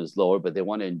testosterone is lower, but they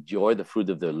want to enjoy the fruit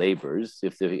of their labors.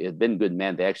 If they had been good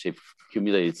men, they actually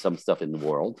accumulated some stuff in the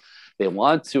world. They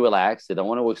want to relax. They don't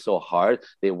want to work so hard.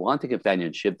 They want the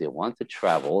companionship. They want to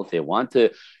travel. They want to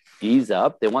ease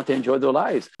up. They want to enjoy their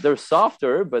lives. They're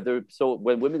softer, but so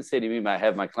when women say to me, I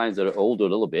have my clients that are older a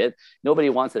little bit, nobody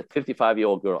wants a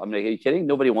 55-year-old girl. I'm like, are you kidding?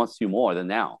 Nobody wants you more than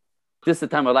now. This is the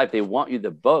time of life they want you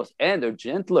the most, and they're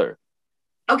gentler.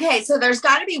 Okay, so there's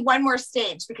got to be one more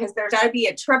stage, because there's got to be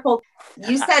a triple.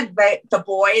 You said the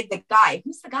boy, the guy.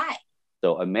 Who's the guy?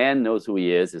 So a man knows who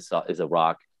he is a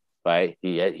rock, right?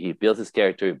 He builds his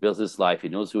character, he builds his life, he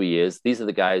knows who he is. These are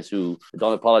the guys who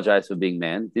don't apologize for being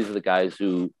men. These are the guys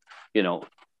who,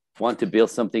 want to build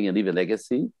something and leave a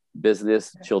legacy,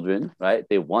 business, children, right?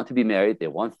 They want to be married, they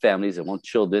want families, they want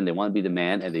children, they want to be the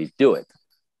man, and they do it.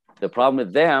 The problem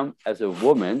with them as a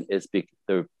woman is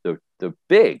they're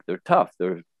big, they're tough,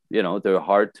 they're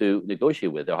hard to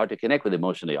negotiate with, they're hard to connect with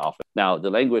emotionally often. Now, the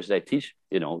language that I teach,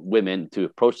 women to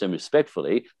approach them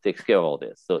respectfully takes care of all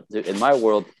this. So in my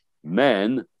world,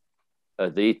 men are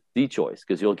the choice,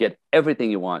 because you'll get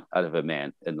everything you want out of a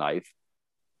man in life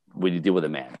when you deal with a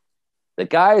man. The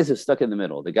guys are stuck in the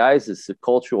middle. The guys is a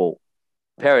cultural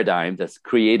paradigm that's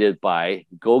created by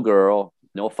go girl,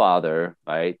 no father,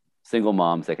 right? Single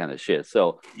moms, that kind of shit.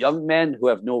 So young men who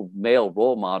have no male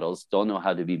role models don't know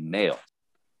how to be male.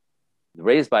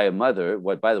 Raised by a mother,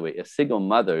 by the way, single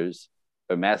mothers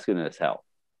are masculine as hell.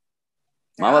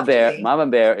 Mama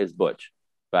Bear is butch,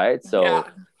 right? So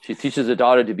she teaches her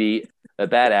daughter to be a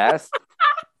badass.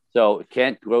 So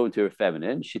can't grow into her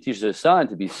feminine. She teaches her son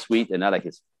to be sweet and not like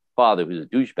his father, who's a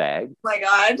douchebag. Oh my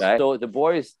God. Right? So the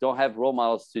boys don't have role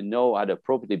models to know how to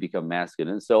appropriately become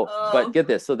masculine. So, but get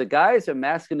this. So the guys are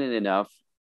masculine enough,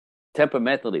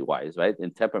 temperamentally wise, right?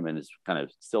 And temperament is kind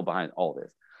of still behind all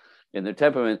this. In their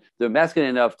temperament, they're masculine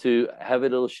enough to have a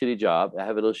little shitty job,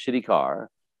 have a little shitty car,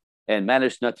 and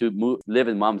manage not to live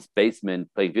in mom's basement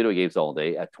playing video games all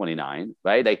day at 29,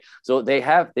 right? Like, so they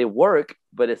work,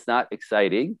 but it's not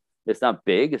exciting. It's not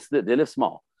big. They live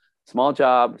small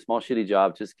job, small shitty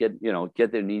job. Just get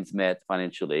their needs met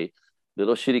financially.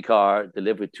 Little shitty car. They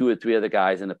live with 2 or 3 other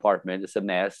guys in an apartment. It's a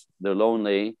mess. They're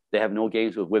lonely. They have no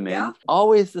games with women. Yeah.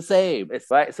 Always the same.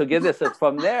 It's right. So get this. So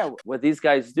from there, what these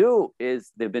guys do is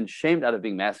they've been shamed out of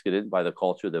being masculine by the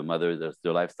culture, their mother,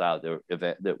 their lifestyle, their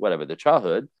event, their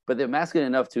childhood. But they're masculine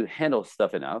enough to handle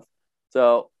stuff enough.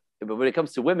 So, but when it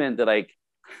comes to women, they're like,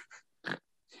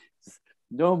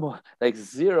 no more, like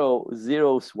zero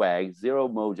swag, zero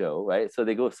mojo, right? So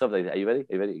they go stuff like that. Are you ready?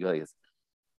 You go like this.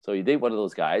 So you date one of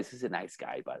those guys. He's a nice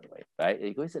guy, by the way, right? And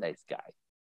you go, he's a nice guy.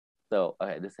 So,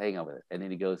 okay, let's hang out with it. And then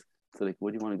he goes, so like,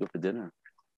 where do you want to go for dinner?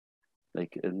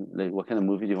 Like, what kind of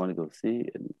movie do you want to go see?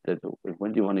 And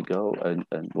when do you want to go?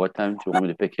 And what time do you want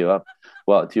me to pick you up?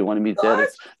 Well, do you want to meet there?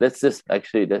 Let's just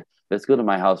actually, let's go to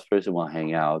my house first and we'll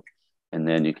hang out. And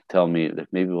then you can tell me, like,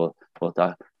 maybe we'll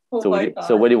talk. So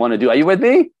what do you want to do? Are you with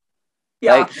me?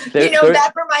 Yeah. Like,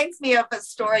 that reminds me of a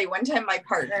story. One time my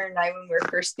partner and I, when we were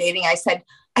first dating, I said,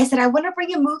 I want to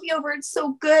bring a movie over. It's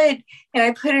so good. And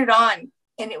I put it on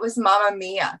and it was Mamma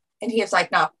Mia. And he was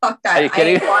like, no, fuck that. Are you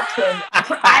kidding?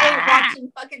 I ain't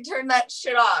watching. Fucking turn that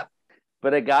shit off.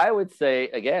 But a guy would say,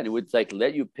 again, it would like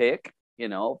let you pick,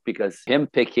 because him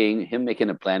making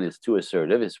a plan is too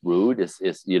assertive, it's rude,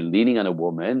 it's you're leaning on a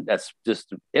woman. That's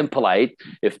just impolite,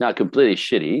 if not completely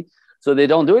shitty. So they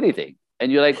don't do anything.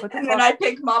 And you're like, what the fuck? Then I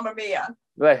pick Mamma Mia.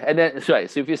 Right. And then that's right.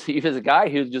 So if it's a guy,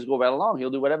 he'll just go right along.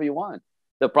 He'll do whatever you want.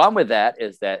 The problem with that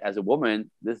is that as a woman,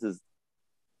 this is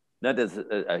not as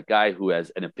a guy who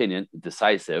has an opinion,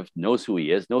 decisive, knows who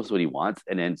he is, knows what he wants,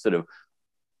 and then sort of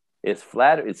it's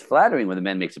flattering when the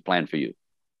man makes a plan for you.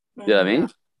 You know what I mean?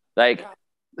 Like,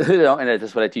 and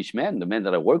that's what I teach men, the men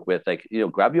that I work with, like,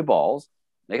 grab your balls,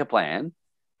 make a plan,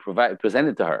 present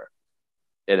it to her,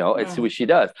 and see what she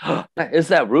does. Is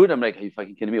that rude? I'm like, are you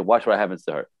fucking kidding me? Watch what happens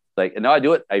to her. Like, and now I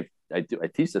do it. I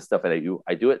teach this stuff, and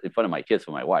I do it in front of my kids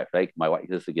for my wife. Right? My wife,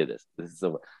 just to get this.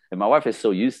 And my wife is so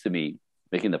used to me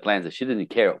making the plans that she doesn't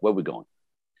care where we're going.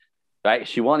 Right?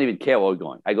 She won't even care where we're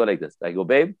going. I go like this. I go,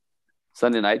 babe,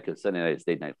 Sunday night, because Sunday night is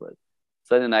date night for us.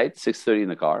 Sunday night, 6:30 in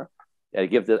the car. I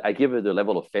give her the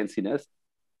level of fanciness,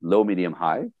 low, medium,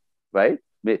 high, right?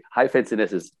 High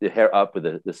fanciness is the hair up with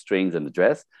the strings and the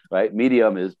dress, right?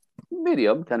 Medium is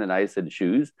medium, kind of nice in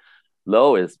shoes.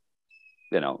 Low is,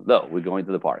 low. We're going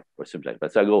to the park or something like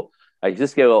that. So I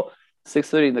just go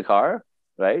 6:30 in the car,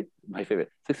 right? My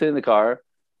favorite, 6:30 in the car.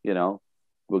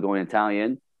 We're going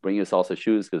Italian. Bring your salsa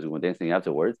shoes because we're dancing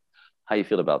afterwards. How you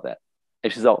feel about that?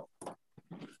 And she's all.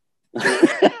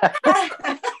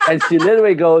 And she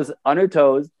literally goes on her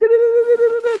toes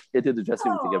into the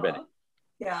dressing room to get ready.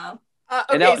 Yeah.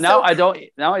 Okay, and now I don't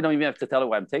even have to tell her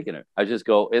where I'm taking her. I just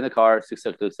go in the car,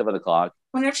 7 o'clock.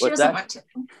 When if she doesn't want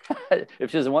to.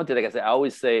 If she doesn't want to, like I said, I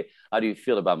always say, how do you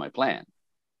feel about my plan?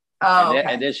 Oh,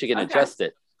 and then she can adjust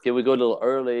it. Can we go a little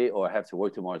early, or I have to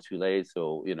work tomorrow too late?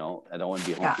 So, I don't want to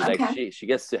be home too late. Like she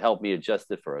gets to help me adjust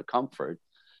it for her comfort,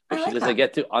 but she doesn't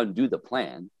get to undo the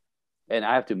plan. And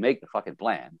I have to make the fucking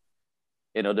plan,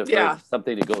 there's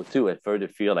something to go to it for her to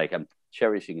feel like I'm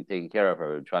cherishing and taking care of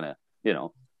her and trying to,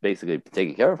 basically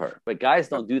taking care of her. But guys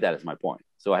don't do that, is my point.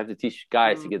 So I have to teach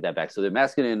guys to get that back. So they're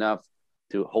masculine enough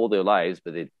to hold their lives,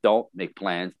 but they don't make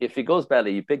plans. If it goes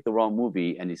badly, you pick the wrong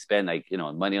movie and you spend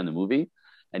money on the movie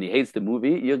and he hates the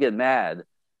movie, you'll get mad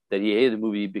that he hated the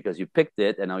movie because you picked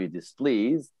it and now you're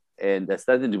displeased. And that's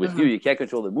nothing to do with you. You can't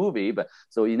control the movie. But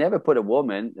so you never put a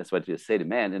woman, that's what you say to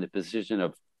men, in a position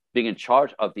of being in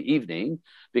charge of the evening,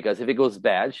 because if it goes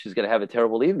bad, she's going to have a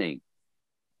terrible evening.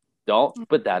 Don't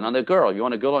put that on the girl. You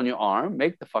want a girl on your arm,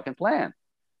 make the fucking plan.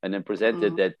 And then present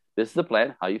it that this is the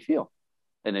plan, how you feel.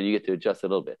 And then you get to adjust a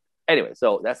little bit. Anyway,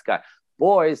 so that's guy.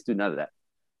 Boys do none of that.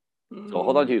 So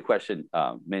hold on to your question,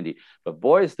 Mindy. But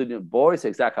boys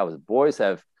exactly how it is. Boys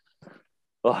have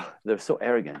Oh, they're so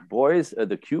arrogant. Boys are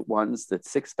the cute ones, the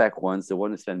six-pack ones, the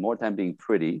ones that spend more time being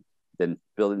pretty than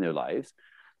building their lives.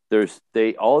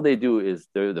 All they do is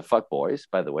they're the fuck boys,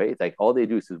 by the way. Like all they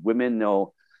do is women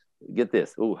know. Get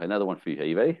this. Oh, another one for you. Are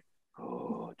you ready?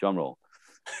 Oh, drum roll.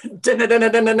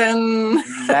 Dun-dun-dun-dun-dun-dun.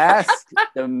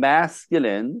 The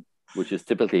masculine, which is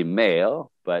typically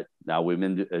male, but now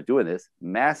women are doing this.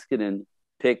 Masculine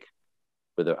pick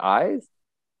with their eyes,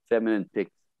 feminine pick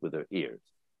with their ears.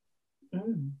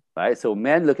 Right? So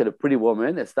men look at a pretty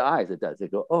woman, it's the eyes it does. They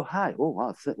go, oh, hi, oh,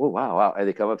 wow, oh, wow, wow. And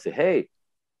they come up and say, hey,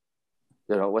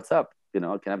 what's up? Can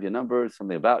I have your number?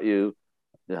 Something about you.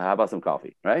 How about some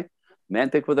coffee? Right? Men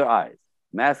pick with their eyes.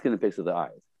 Masculine picks with their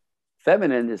eyes.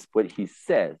 Feminine is what he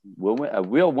says. A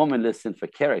real woman listens for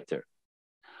character.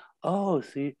 Oh,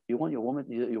 see, you want your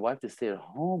wife to stay at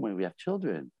home when we have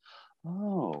children.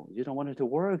 Oh, you don't want her to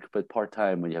work, but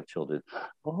part-time when you have children.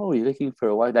 Oh, you're looking for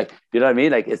a wife. Like, you know what I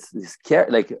mean? Like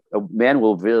like a man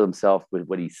will reveal himself with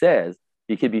what he says.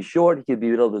 He could be short. He could be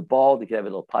a little bit bald. He could have a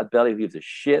little pot belly. He gives a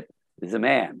shit. He's a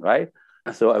man, right?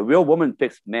 So a real woman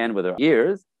picks man with her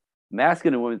ears.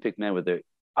 Masculine women pick men with their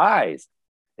eyes.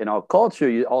 In our culture,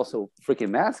 you also freaking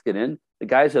masculine. The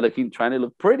guys are trying to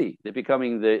look pretty. They're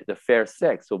becoming the fair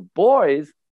sex. So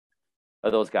boys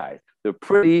are those guys. They're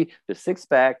pretty. They're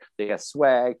six-pack. They got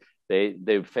swag.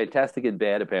 They're fantastic in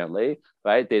bed, apparently,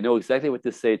 right? They know exactly what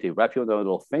to say. They wrap you on their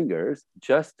little fingers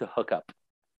just to hook up.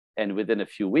 And within a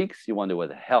few weeks, you wonder what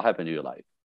the hell happened to your life.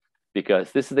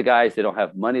 Because this is the guys, they don't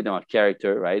have money, they don't have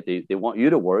character, right? They want you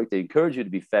to work. They encourage you to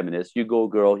be feminist. You go,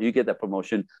 girl, you get that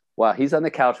promotion. While he's on the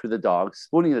couch with the dog,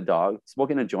 spooning the dog,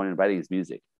 smoking a joint and writing his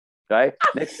music, right?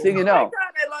 Next thing you know. Oh my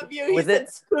God, I love you. He said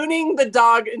spooning the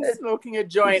dog and smoking a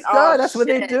joint. That's what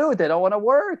they do. They don't want to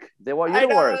work. They want you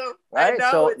to work, right?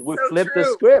 So we flip the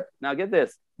script. Now get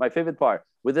this, my favorite part.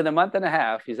 Within a month and a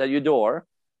half, he's at your door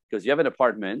because you have an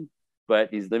apartment, but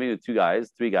he's living with 2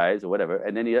 guys, 3 guys, or whatever.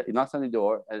 And then he knocks on the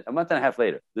door a month and a half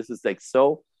later. This is like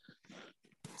so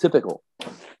typical.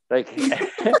 Like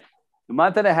a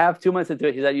month and a half, 2 months into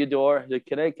it, he's at your door. He's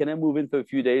like, can I move in for a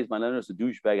few days? My landlord's a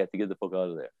douchebag. I have to get the fuck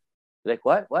out of there. You're like,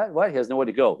 what? He has nowhere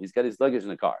to go. He's got his luggage in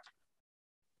the car.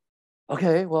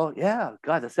 Okay, well, yeah.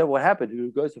 God, I said, what happened?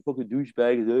 You guys are fucking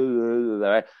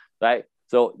douchebags. Right?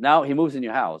 So now he moves in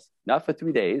your house. Not for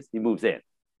 3 days. He moves in.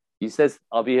 He says,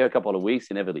 I'll be here a couple of weeks.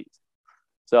 He never leaves.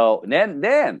 So then,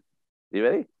 you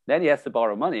ready? Then he has to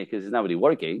borrow money because he's not really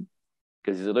working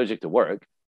because he's allergic to work.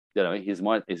 He's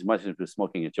much into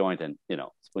smoking a joint and,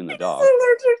 spooning the dog.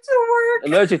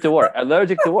 Allergic to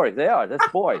work. They are. That's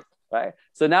boys, right?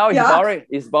 So now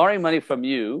he's borrowing money from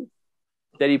you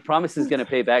that he promises going to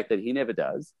pay back that he never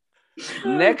does.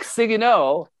 Next thing you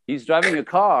know, he's driving a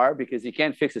car because he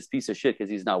can't fix this piece of shit because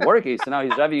he's not working. So now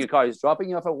he's driving a car. He's dropping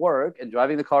you off at work and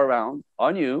driving the car around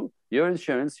on you, your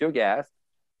insurance, your gas.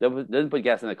 Doesn't put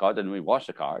gas in the car, doesn't really wash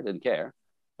the car, doesn't care,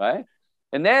 right?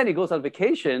 And then he goes on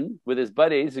vacation with his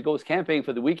buddies. He goes camping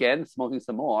for the weekend, smoking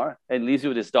some more, and leaves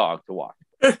you with his dog to walk.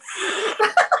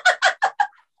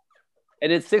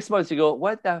 And in 6 months, you go,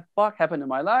 what the fuck happened to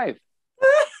my life?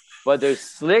 But they're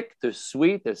slick, they're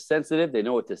sweet, they're sensitive, they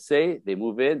know what to say. They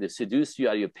move in, they seduce you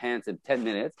out of your pants in 10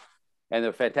 minutes, and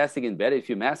they're fantastic in bed. If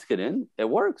you're masculine, it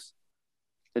works.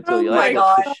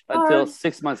 Until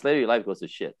 6 months later, your life goes to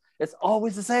shit. It's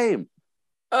always the same.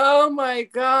 Oh my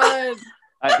God.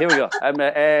 All right, here we go. I'm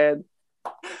going to add.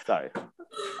 Sorry.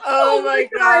 Oh my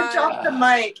God. I dropped the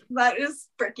mic. That is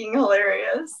freaking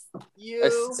hilarious.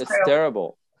 It's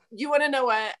terrible. You want to know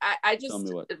what? I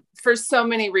just, for so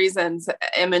many reasons,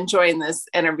 am enjoying this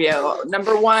interview.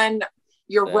 Number one,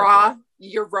 you're raw.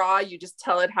 You're raw. You just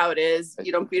tell it how it is.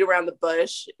 You don't beat around the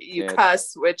bush. You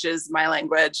cuss, which is my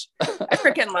language. I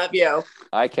freaking love you.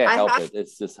 I can't help it.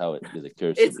 It's just how it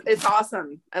occurs. It's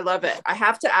awesome. I love it. I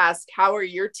have to ask, how are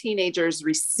your teenagers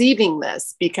receiving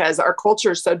this? Because our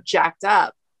culture is so jacked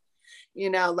up.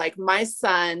 Like my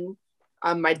son,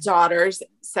 my daughter's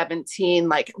 17.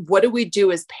 Like, what do we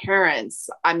do as parents?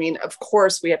 I mean, of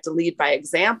course, we have to lead by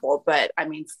example, but I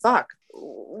mean, fuck.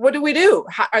 What do we do?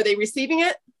 How, are they receiving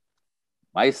it?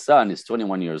 My son is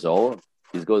 21 years old.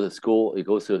 He goes to school. He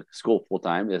goes to school full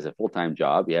time. He has a full time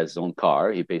job. He has his own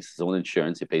car. He pays his own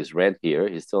insurance. He pays rent here.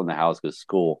 He's still in the house because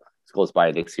school goes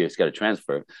by next year. He's got to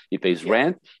transfer. He pays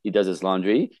rent. He does his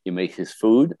laundry. He makes his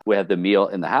food. We have the meal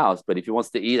in the house. But if he wants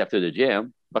to eat after the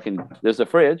gym, there's a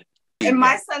fridge. And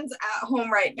my son's at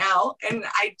home right now, and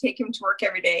I take him to work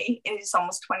every day, and he's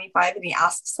almost 25, and he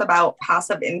asks about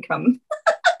passive income.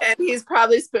 And he's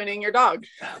probably spooning your dog.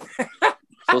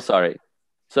 So sorry.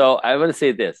 So I want to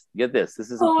say this. Get this. This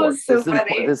is important.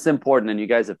 This is important, and you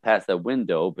guys have passed that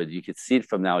window, but you could see it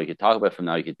from now. You could talk about it from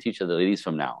now. You could teach other ladies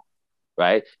from now.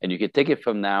 right? And you can take it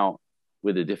from now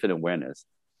with a different awareness.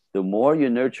 The more you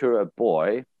nurture a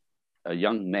boy, a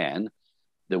young man,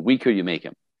 the weaker you make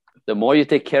him. The more you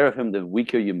take care of him, the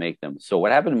weaker you make them. So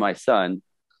what happened to my son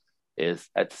is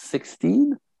at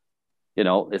 16,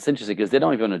 it's interesting because they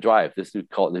don't even want to drive. This new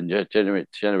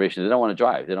generation, they don't want to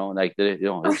drive. They don't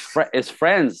his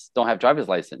friends don't have driver's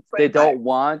license. They don't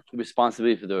want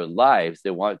responsibility for their lives. They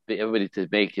want everybody to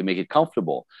make it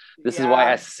comfortable. This is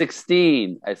why at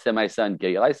 16, I said, my son,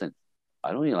 get your license.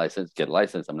 I don't need a license. Get a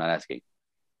license. I'm not asking.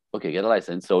 Okay, get a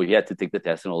license. So he had to take the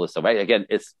test and all this stuff. Right? Again,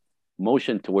 it's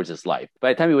motion towards his life.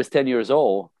 By the time he was 10 years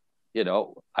old,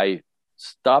 I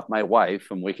stopped my wife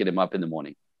from waking him up in the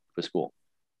morning for school.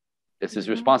 It's his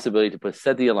responsibility to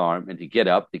set the alarm and to get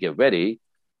up, to get ready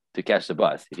to catch the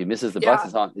bus. If he misses the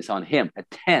bus, it's on him at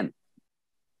 10.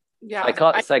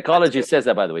 Yeah. Psychology says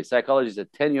that, by the way. Psychology is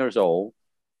at 10 years old,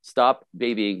 stop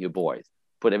babying your boys.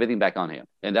 Put everything back on him.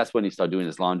 And that's when he started doing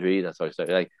his laundry. That's how he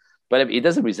started. But he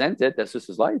doesn't resent it. That's just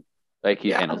his life. He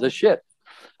handles his shit.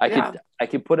 I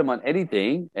can put him on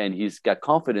anything, and he's got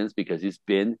confidence because he's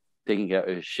been taking care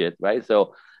of his shit, right?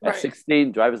 So at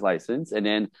 16, driver's license, and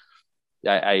then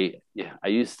I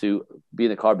used to be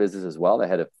in the car business as well. I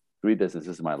had 3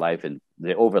 businesses in my life, and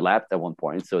they overlapped at one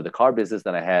point. So the car business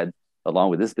that I had along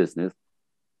with this business,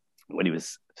 when he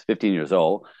was 15 years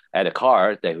old, I had a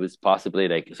car that was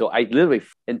possibly so I literally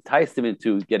enticed him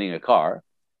into getting a car.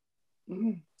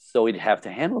 So he'd have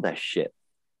to handle that shit.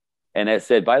 And I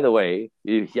said, by the way,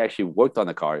 he actually worked on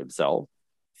the car himself,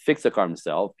 fixed the car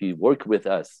himself. He worked with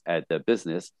us at the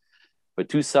business for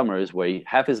 2 summers where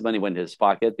half his money went in his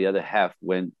pocket. The other half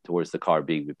went towards the car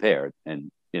being repaired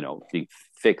and, being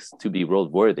fixed to be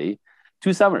roadworthy.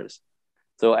 2 summers.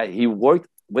 So he worked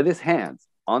with his hands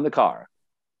on the car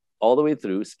all the way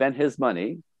through, spent his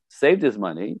money, saved his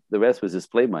money. The rest was his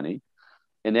play money.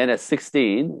 And then at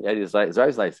 16, at his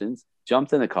driver's license,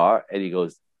 jumped in the car and he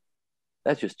goes,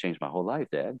 that just changed my whole life,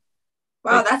 Dad.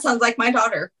 Wow, that sounds like my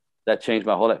daughter. That changed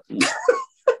my whole life.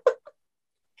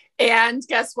 And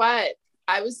guess what?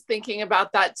 I was thinking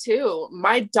about that too.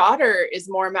 My daughter is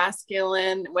more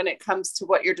masculine when it comes to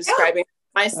what you're describing.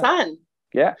 My son.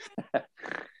 Yeah.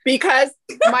 Because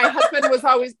my husband was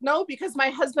always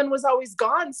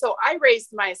gone. So I raised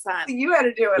my son. You had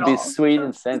to do it to all. Be sweet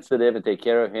and sensitive and take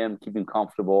care of him, keep him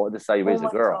comfortable. This is how you raise a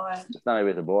girl. It's not how you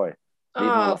raise a boy. Leave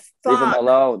him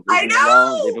alone. Leave him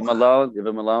alone. Leave him alone. Leave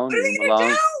him alone. What are you going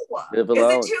to do? Leave him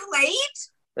alone. Is it too late?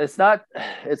 It's not.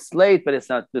 It's late, but it's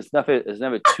not. It's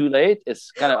never too late.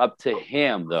 It's kind of up to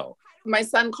him, though. My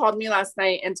son called me last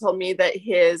night and told me that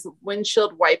his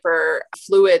windshield wiper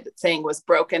fluid thing was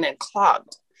broken and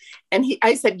clogged. And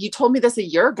I said, you told me this a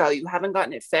year ago. You haven't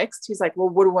gotten it fixed. He's like, well,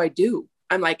 what do?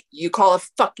 I'm like, you call a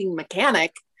fucking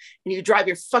mechanic and you drive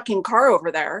your fucking car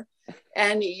over there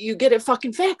and you get it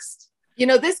fucking fixed.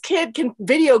 This kid can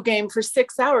video game for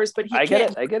 6 hours, but I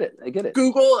get it.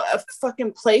 Google a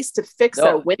fucking place to fix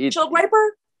a windshield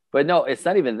wiper. But no, it's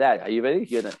not even that. Are you ready?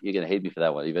 You're gonna hate me for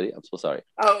that one. Are you ready? I'm so sorry.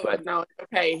 Oh, but, no.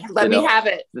 Okay. Let me have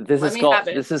it.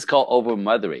 This is called over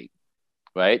mothering,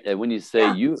 right? And when you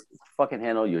say you fucking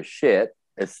handle your shit,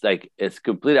 it's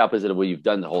completely opposite of what you've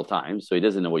done the whole time. So he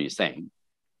doesn't know what you're saying.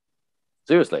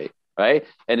 Seriously, right?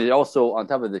 And it also, on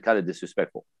top of the kind of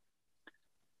disrespectful.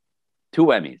 2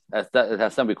 whammies.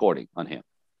 That's some recording on him.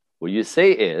 What you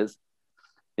say is,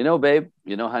 babe,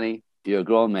 honey, you're a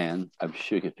grown man. I'm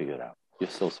sure you can figure it out. You're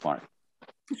so smart.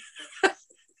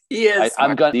 Yes.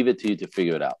 I'm going to leave it to you to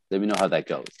figure it out. Let me know how that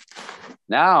goes.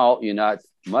 Now you're not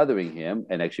mothering him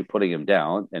and actually putting him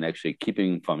down and actually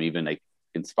keeping him from even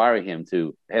inspiring him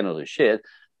to handle his shit.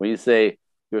 When you say,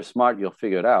 you're smart, you'll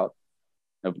figure it out.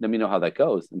 Now, let me know how that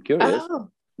goes. I'm curious.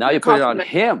 Now you put it on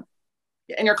him.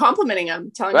 And you're complimenting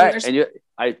him, telling him.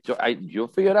 And you'll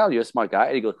figure it out. You're a smart guy.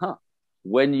 And he goes,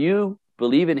 when you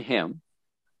believe in him,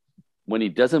 when he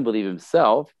doesn't believe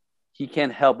himself, he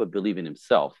can't help but believe in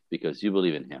himself because you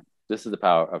believe in him. This is the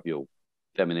power of your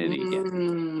femininity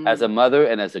again. As a mother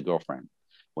and as a girlfriend.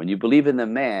 When you believe in the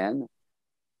man,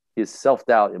 his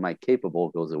self-doubt, am I capable,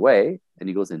 goes away. And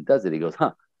he goes and does it. He goes,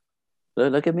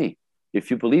 look at me. If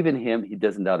you believe in him, he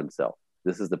doesn't doubt himself.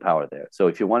 This is the power there. So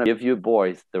if you want to give your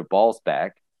boys their balls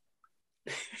back,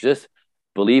 just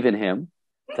believe in him.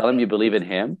 Tell him you believe in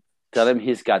him. Tell him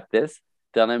he's got this.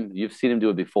 Tell him you've seen him do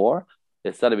it before.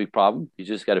 It's not a big problem. You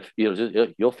just got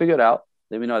to, you'll figure it out.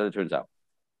 Let me know how that turns out.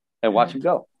 And watch him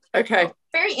go. Okay.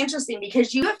 Very interesting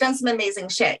because you have done some amazing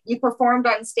shit. You performed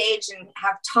on stage and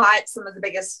have taught some of the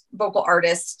biggest vocal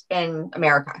artists in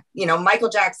America. Michael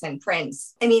Jackson,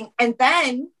 Prince. And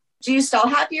then do you still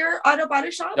have your auto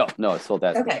body shop? No, I sold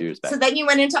that a few years back. So then you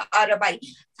went into auto body.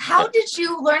 How did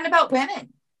you learn about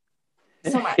women?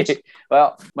 so much.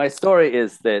 Well, my story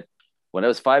is that when I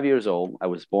was 5 years old, I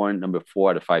was born number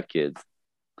 4 out of 5 kids.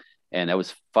 And I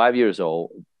was 5 years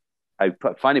old. I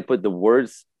finally put the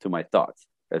words to my thoughts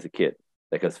as a kid,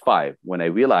 like as five, when I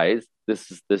realized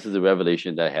this is a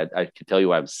revelation that I had. I can tell you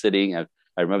where I'm sitting. I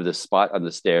remember the spot on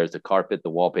the stairs, the carpet, the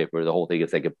wallpaper, the whole thing.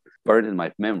 It's like a burned in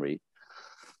my memory.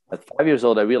 At 5 years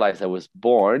old, I realized I was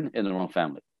born in the wrong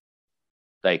family.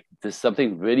 Like there's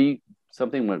something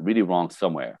went really wrong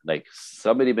somewhere. Like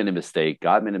somebody made a mistake.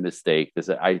 God made a mistake.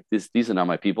 These are not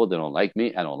my people. They don't like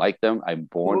me. I don't like them. I'm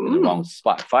born in the wrong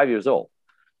spot. 5 years old.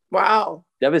 Wow.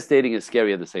 Devastating and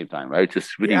scary at the same time, right?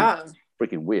 Just really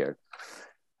freaking weird.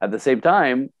 At the same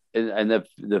time, and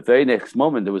the very next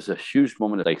moment, there was a huge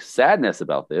moment of like sadness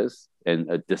about this and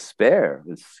a despair.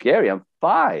 It's scary. I'm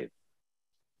 5,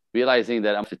 realizing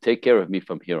that I'm to take care of me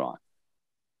from here on.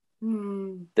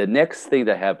 The next thing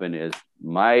that happened is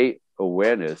my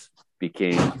awareness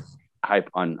became hype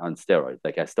on steroids.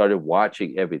 Like I started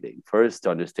watching everything first to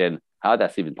understand how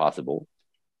that's even possible.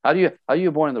 How are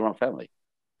you born in the wrong family?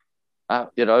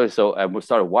 So I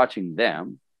started watching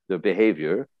them, their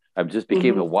behavior. I just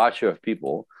became a watcher of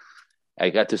people. I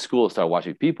got to school, started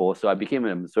watching people. So I became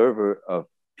an observer of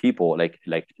people. Like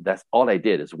that's all I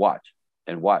did is watch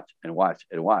and watch and watch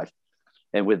and watch.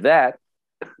 And with that,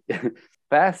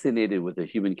 fascinated with the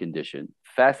human condition,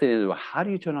 fascinated with how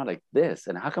do you turn out like this?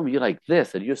 And how come you're like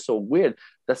this? And you're so weird.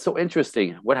 That's so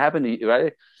interesting. What happened to you,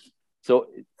 right? So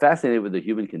fascinated with the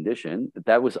human condition.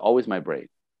 That was always my brain.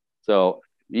 So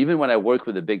even when I work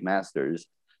with the big masters,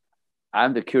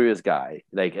 I'm the curious guy.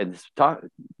 Like, and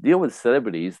deal with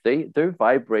celebrities, they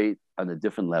vibrate on a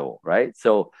different level, right?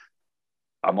 So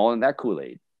I'm all in that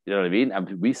Kool-Aid. You know what I mean? I'm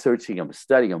researching, I'm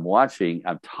studying, I'm watching,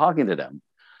 I'm talking to them.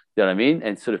 You know what I mean?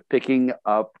 And sort of picking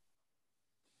up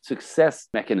success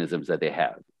mechanisms that they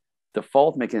have,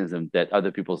 default mechanism that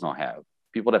other people don't have.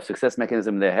 People have success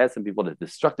mechanism in their head, some people have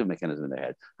destructive mechanism in their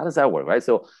head. How does that work, right?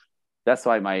 So that's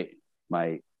why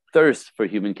my thirst for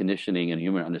human conditioning and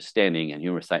human understanding and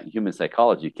human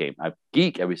psychology came. I'm a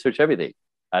geek. I research everything.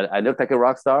 I look like a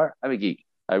rock star. I'm a geek.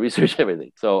 I research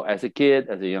everything. So as a kid,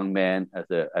 as a young man, as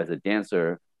a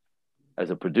dancer, as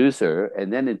a producer,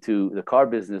 and then into the car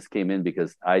business came in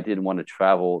because I didn't want to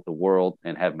travel the world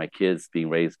and have my kids being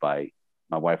raised by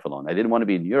my wife alone. I didn't want to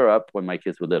be in Europe when my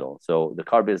kids were little. So the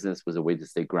car business was a way to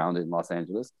stay grounded in Los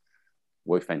Angeles.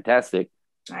 Worked fantastic.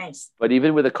 Nice. But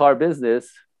even with the car business,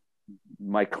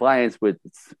 my clients would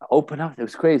open up. It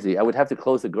was crazy. I would have to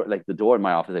close the door in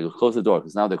my office. I would close the door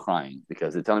because now they're crying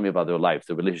because they're telling me about their life,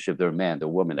 their relationship, their man, their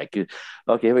woman. Like,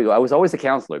 okay, here we go. I was always a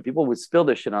counselor. People would spill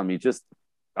their shit on me.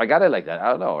 I got it like that.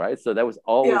 I don't know, right? So that was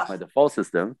always my default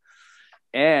system.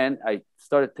 And I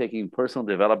started taking personal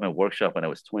development workshop when I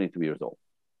was 23 years old.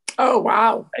 Oh,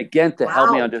 wow. Again, to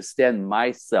help me understand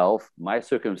myself, my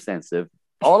circumstances,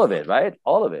 all of it, right?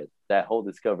 All of it. That whole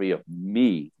discovery of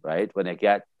me, right?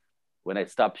 When I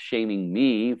stopped shaming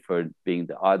me for being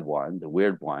the odd one, the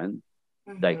weird one,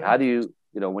 like how do you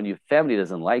when your family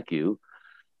doesn't like you,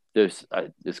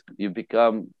 you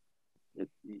become,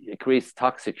 it creates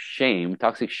toxic shame.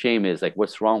 Toxic shame is like,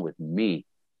 what's wrong with me?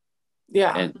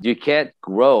 Yeah. And you can't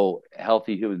grow a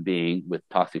healthy human being with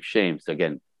toxic shame. So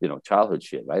again, childhood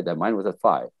shit, right? That mine was at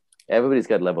 5. Everybody's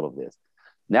got a level of this.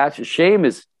 Natural shame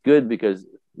is good because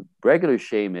regular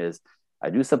shame is I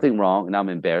do something wrong and I'm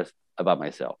embarrassed about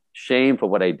myself. Shame for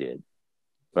what I did,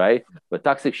 right? But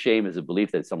toxic shame is a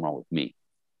belief that it's something wrong with me.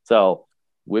 So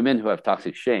women who have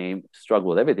toxic shame struggle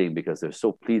with everything because they're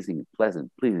so pleasing,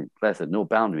 pleasant, no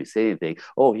boundaries, say anything.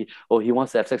 Oh, he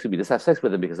wants to have sex with me. Let's have sex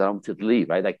with him because I don't want to leave,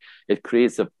 right? Like it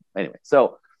creates anyway.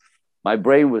 So my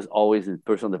brain was always in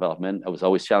personal development. I was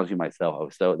always challenging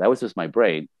myself. So that was just my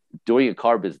brain doing a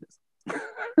car business,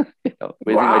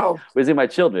 raising my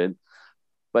children.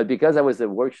 But because I was at a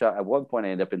workshop, at one point I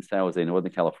ended up in San Jose,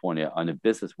 Northern California, on a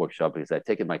business workshop because I'd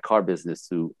taken my car business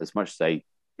to as much as I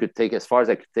could take, as far as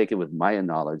I could take it with my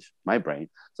knowledge, my brain.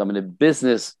 So I'm in a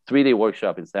business 3-day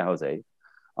workshop in San Jose.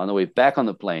 On the way back on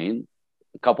the plane,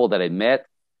 a couple that I met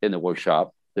in the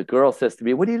workshop, the girl says to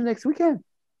me, "What do you do next weekend?"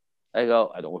 I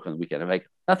go, "I don't work on the weekend." I'm like,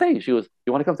 "Nothing." She goes,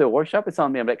 "You want to come to a workshop? It's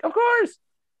on me." I'm like, "Of course."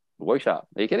 Workshop.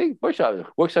 Are you kidding?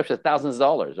 Workshops are thousands of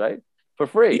dollars, right? For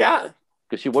free. Yeah.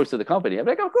 Because she works at the company. I'm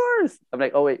like, "Of course." I'm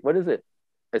like, "Oh, wait, what is it?"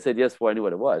 I said yes before I knew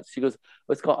what it was. She goes,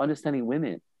 "Well, it's called Understanding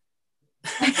Women."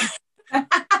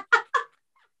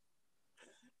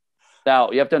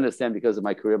 Now, you have to understand, because of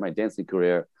my career, my dancing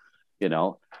career,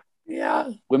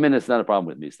 women is not a problem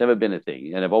with me. It's never been a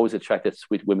thing. And I've always attracted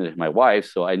sweet women as my wife.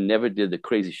 So I never did the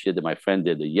crazy shit that my friend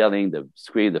did, the yelling, the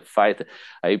scream, the fight.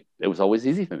 It was always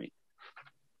easy for me.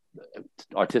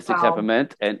 artistic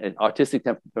temperament and artistic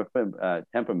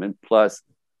temperament plus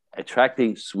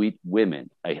attracting sweet women.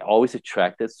 I always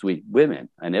attracted sweet women.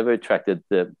 I never attracted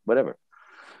the whatever.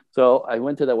 So I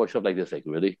went to that workshop like this, like,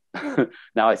 really?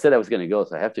 Now I said I was going to go,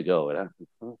 so I have to go. And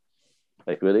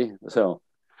like, really? So,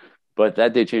 but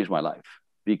that day changed my life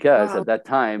because at that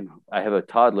time I have a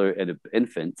toddler and an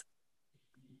infant,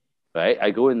 right?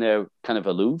 I go in there kind of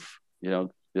aloof,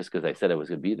 just because I said I was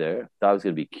going to be there, thought I was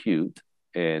going to be cute,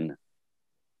 and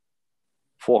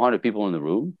 400 people in the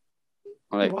room.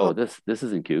 I'm like, oh, this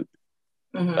isn't cute.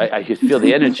 Mm-hmm. Right? I could feel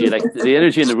the energy. Like the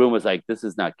energy in the room was like, this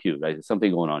is not cute. Right? There's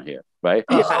something going on here, right?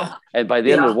 Yeah. And by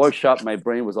the end of the workshop, my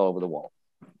brain was all over the wall.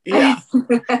 Yeah,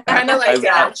 kind of like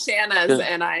Shanna's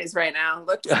and I's right now.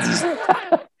 Look,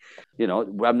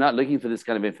 I'm not looking for this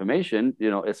kind of information.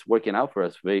 It's working out for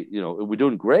us. We're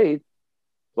doing great.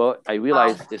 Well, I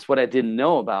realized it's what I didn't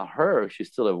know about her. She's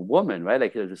still a woman, right?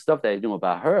 Like there's stuff that I knew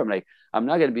about her. I'm like, I'm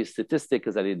not going to be a statistic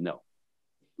because I didn't know.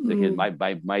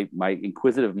 My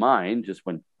inquisitive mind just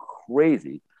went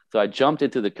crazy. So I jumped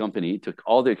into the company, took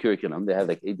all their curriculum. They had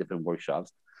like 8 different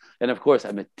workshops. And of course,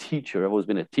 I'm a teacher. I've always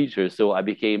been a teacher. So I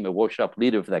became a workshop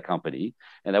leader for that company.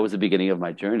 And that was the beginning of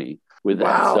my journey with them.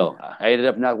 So I ended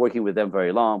up not working with them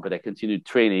very long, but I continued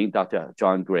training Dr.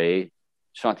 John Gray,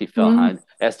 Shanti Felhan,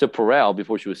 Esther Perel,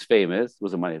 before she was famous,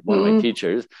 was one of my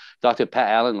teachers. Dr. Pat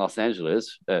Allen, Los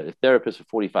Angeles, a therapist for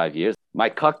 45 years. My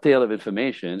cocktail of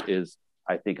information is,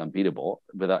 I think, unbeatable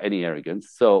without any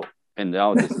arrogance. So, and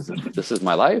now this is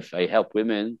my life. I help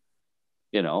women,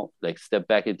 like step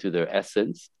back into their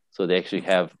essence, so they actually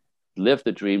live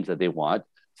the dreams that they want,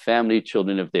 family,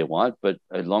 children if they want, but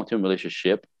a long-term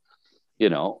relationship,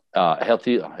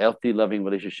 healthy, loving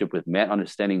relationship with men,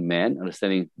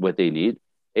 understanding what they need,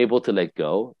 able to let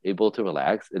go, able to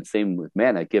relax. And same with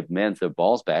men. I give men their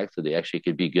balls back so they actually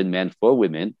could be good men for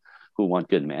women who want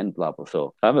good men, blah, blah.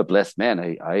 So I'm a blessed man.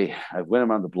 I went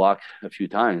around the block a few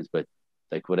times, but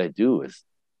like what I do is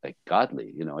like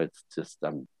godly, it's just,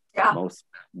 I'm the most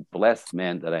blessed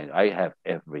man that I have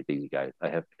everything, you guys. I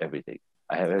have everything.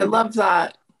 I love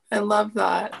that.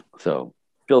 So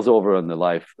spills over on the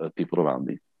life of people around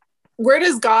me. Where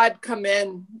does God come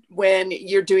in when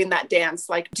you're doing that dance?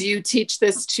 Like, do you teach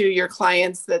this to your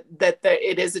clients that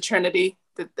it is a Trinity?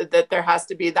 That there has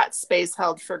to be that space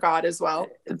held for God as well?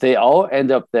 They all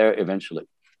end up there eventually.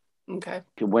 Okay.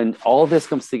 When all this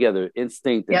comes together,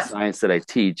 instinct and science that I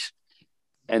teach,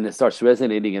 and it starts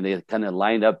resonating and they kind of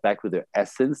line up back with their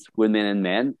essence, women and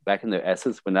men, back in their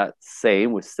essence. We're not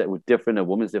same, we're different. A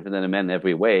woman's different than a man in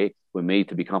every way. We're made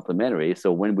to be complementary.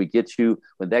 So when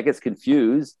that gets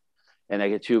confused and I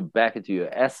get you back into your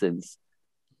essence,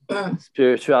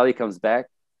 spirituality comes back,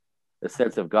 the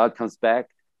sense of God comes back,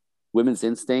 women's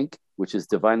instinct, which is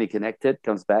divinely connected,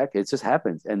 comes back. It just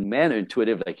happens. And men are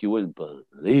intuitive like you wouldn't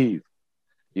believe.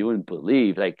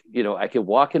 Like, I could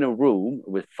walk in a room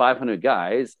with 500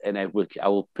 guys and I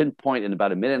will pinpoint in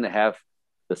about a minute and a half,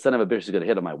 the son of a bitch is going to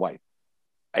hit on my wife.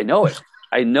 I know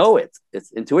it.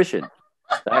 It's intuition.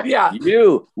 Right? Yeah.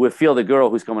 You would feel the girl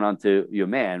who's coming on to your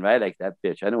man, right? Like that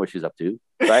bitch. I know what she's up to,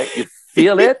 right? You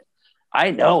feel it.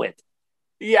 I know it.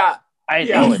 Yeah. I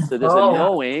know it. So there's a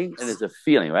knowing and there's a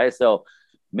feeling, right? So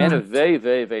men are very,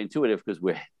 very, very intuitive because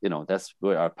that's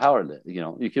where our power lives.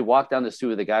 You can walk down the street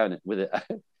with a guy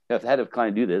I've had a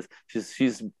client do this.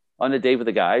 She's on a date with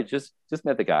a guy, just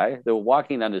met the guy. They were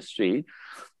walking down the street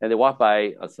and they walked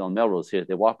by, it's on Melrose here,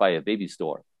 they walked by a baby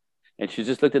store. And she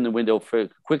just looked in the window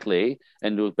quickly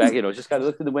and looked back, just kind of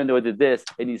looked in the window and did this.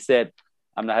 And he said,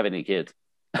 I'm not having any kids.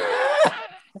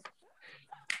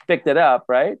 Picked it up,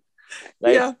 right?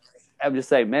 Like, I'm just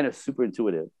saying, men are super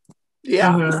intuitive.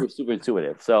 Yeah. Super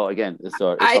intuitive. So again, it's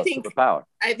our superpower.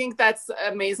 I think that's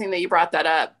amazing that you brought that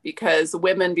up because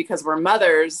women, because we're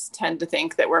mothers, tend to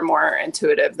think that we're more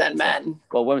intuitive than men.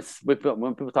 Well, when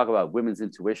people talk about women's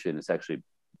intuition, it's actually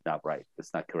not right.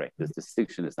 It's not correct. This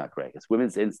distinction is not correct. It's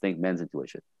women's instinct, men's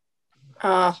intuition.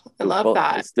 I love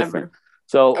that. It's different.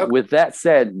 So with that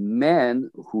said,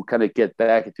 men who kind of get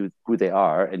back into who they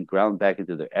are and ground back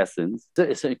into their essence,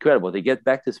 it's incredible. They get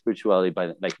back to spirituality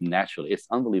by naturally. It's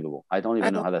unbelievable. I don't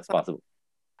even know how that's possible.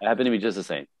 I happen to be just the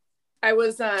same. I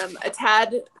was a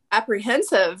tad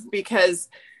apprehensive because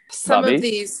some of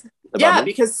these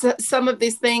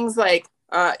things like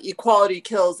equality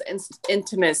kills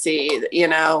intimacy,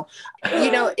 and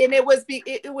it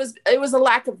was a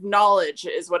lack of knowledge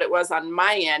is what it was on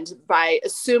my end by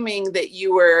assuming that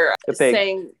you were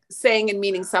saying and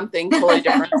meaning something totally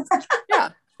different. Yeah.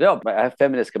 No, I have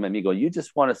feminists come at me and go, you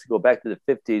just want us to go back to the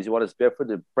 50s. You want us barefoot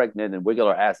and pregnant and wiggle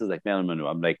our asses like Marilyn Monroe.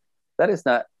 I'm like, that is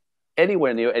not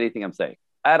anywhere near anything I'm saying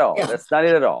at all. Yeah. That's not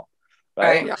it at all.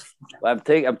 right?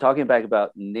 Right. I'm talking back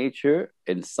about nature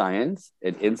and science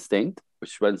and instinct,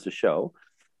 which runs the show.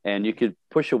 And you could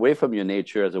push away from your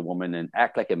nature as a woman and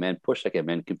act like a man, push like a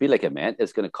man, compete like a man.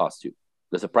 It's going to cost you.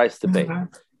 There's a price to pay,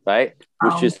 right?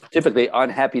 Which is typically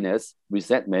unhappiness,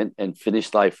 resentment, and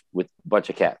finished life with a bunch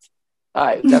of cats. All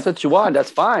right, that's what you want.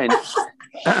 That's fine.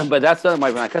 But that's not my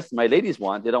ladies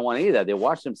want. They don't want any of that. They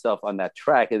watch themselves on that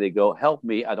track and they go, help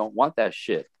me. I don't want that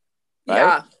shit.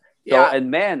 Right? So,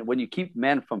 and when you keep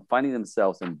men from finding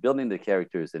themselves and building the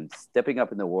characters and stepping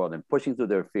up in the world and pushing through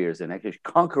their fears and actually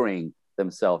conquering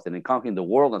themselves and then conquering the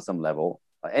world on some level,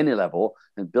 any level,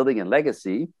 and building a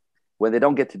legacy, when they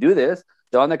don't get to do this,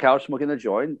 they're on the couch smoking a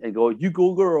joint and go, you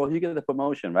go girl, you get the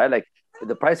promotion, right? Like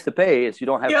the price to pay is you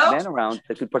don't have men around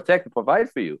that could protect and provide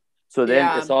for you. So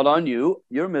then it's all on you.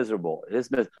 You're miserable.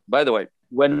 By the way,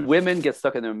 when women get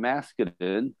stuck in their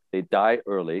masculine, they die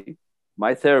early.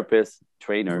 My therapist,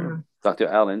 trainer, Dr.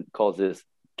 Allen, calls this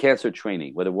cancer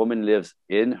training, where the woman lives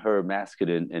in her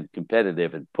masculine and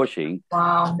competitive and pushing.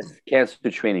 Wow.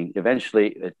 Cancer training.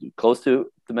 Eventually, close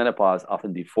to the menopause,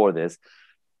 often before this,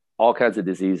 all kinds of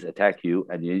disease attack you,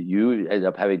 and you end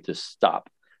up having to stop.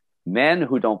 Men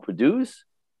who don't produce,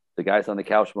 the guys on the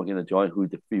couch smoking a joint, who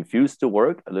refuse to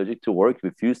work, allergic to work,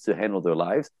 refuse to handle their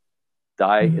lives,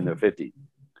 die in their 50s.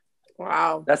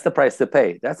 Wow. That's the price to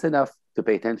pay. That's enough to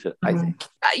pay attention, I think.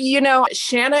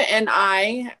 Shanna and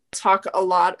I talk a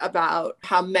lot about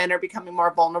how men are becoming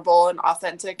more vulnerable and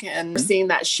authentic and seeing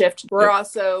that shift. We're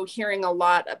also hearing a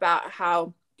lot about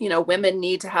how, women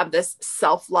need to have this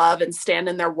self-love and stand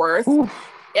in their worth.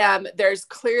 There's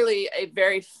clearly a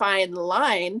very fine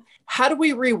line. How do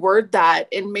we reword that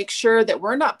and make sure that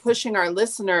we're not pushing our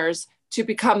listeners to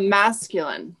become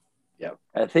masculine? Yeah,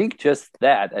 I think just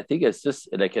that. I think it's just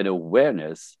like an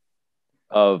awareness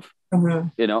of,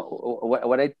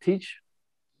 what I teach,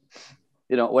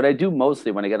 what I do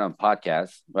mostly when I get on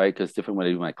podcasts, right? Because different when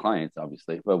I do my clients,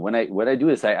 obviously. But what I do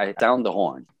is I sound the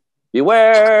horn.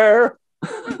 Beware!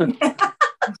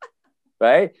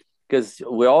 Right? Because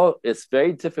it's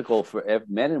very difficult for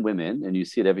men and women, and you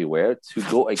see it everywhere, to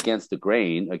go against the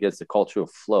grain, against the cultural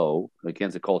flow,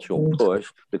 against the cultural push,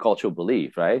 the cultural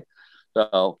belief, right?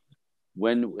 So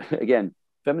when, again,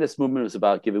 feminist movement was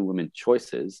about giving women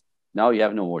choices, now you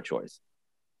have no more choice.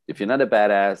 If you're not a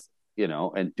badass,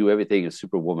 and do everything as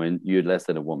superwoman, you're less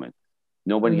than a woman.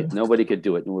 Nobody could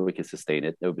do it. Nobody can sustain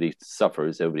it. Everybody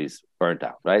suffers. Everybody's burnt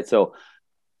out, right? So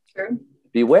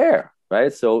beware,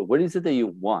 right? So what is it that you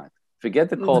want? Forget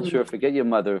the culture, forget your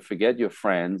mother, forget your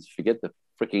friends, forget the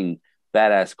freaking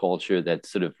badass culture that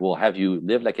sort of will have you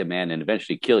live like a man and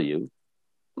eventually kill you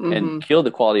and kill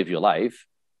the quality of your life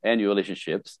and your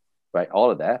relationships, right?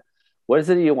 All of that. What is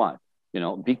it that you want?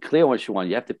 Be clear on what you want.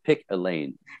 You have to pick a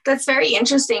lane. That's very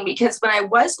interesting, because when I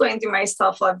was going through my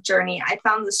self-love journey, I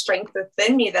found the strength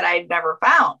within me that I had never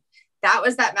found. That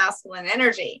was that masculine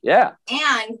energy. Yeah.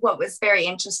 And what was very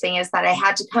interesting is that I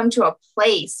had to come to a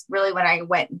place, really, when I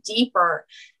went deeper,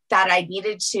 that I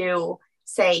needed to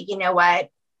say, you know what,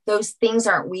 those things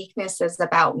aren't weaknesses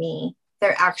about me.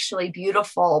 They're actually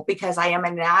beautiful, because I am a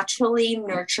naturally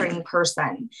nurturing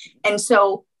person. And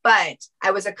so, but I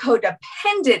was a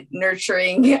codependent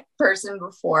nurturing person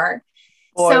before.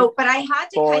 But I had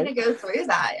to kind of go through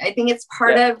that. I think it's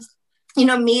part of,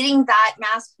 meeting that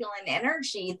masculine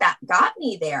energy that got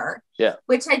me there. Yeah.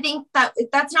 Which I think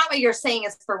that's not what you're saying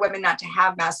is for women not to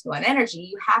have masculine energy.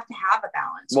 You have to have a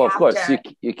balance. Well, of course,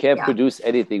 you can't produce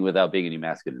anything without being in your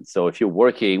masculine. So if you're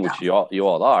working, which you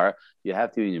all are, you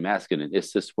have to be in your masculine.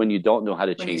 It's just when you don't know how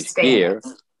to change gear,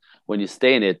 when you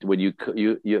stay in it, when you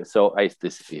so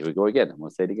here we go again. I'm going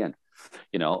to say it again.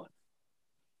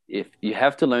 If you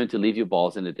have to learn to leave your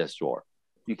balls in the desk drawer.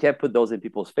 You can't put those in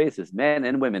people's faces, men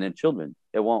and women and children.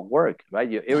 It won't work, right?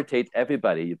 You irritate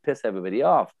everybody. You piss everybody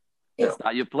off. It's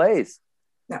not your place,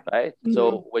 right?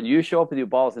 So when you show up with your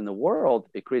balls in the world,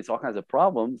 it creates all kinds of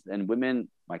problems. And women,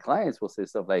 my clients, will say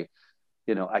stuff like,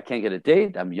 I can't get a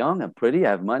date. I'm young. I'm pretty. I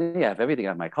have money. I have everything. I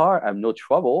have my car. I have no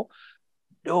trouble.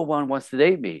 No one wants to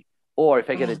date me. Or if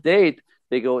I get a date,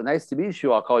 they go, nice to meet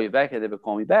you. I'll call you back. And they will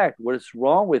call me back. What's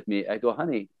wrong with me? I go,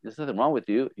 honey, there's nothing wrong with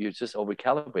you. You're just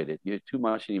overcalibrated. You're too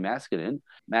much in your masculine.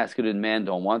 Masculine men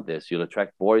don't want this. You'll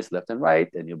attract boys left and right,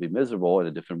 and you'll be miserable in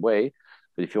a different way.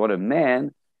 But if you want a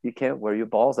man, you can't wear your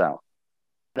balls out.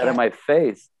 Not in my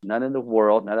face, not in the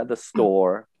world, not at the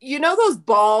store. Those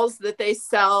balls that they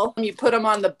sell? You put them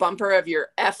on the bumper of your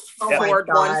Ford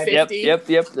 150. Yep.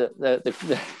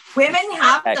 The women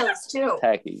have those too.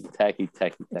 Tacky.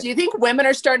 Do you think women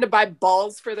are starting to buy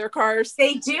balls for their cars?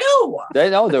 They do.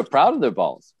 They're proud of their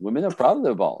balls. Women are proud of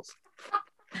their balls.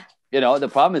 The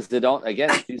problem is they don't,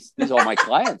 again, these are my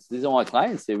clients. These are my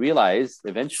clients. They realize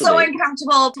eventually. So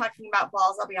uncomfortable talking about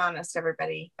balls. I'll be honest,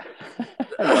 everybody.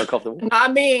 Uncomfortable.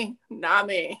 Not me.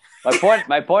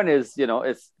 My point is,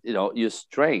 it's, your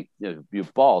strength, your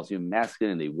balls, your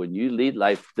masculinity. When you lead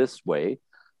life this way,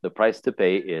 the price to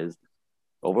pay is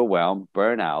overwhelmed,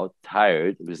 burnout,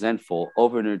 tired, resentful,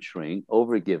 over-nurturing,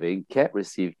 over-giving, can't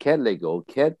receive, can't let go,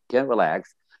 can't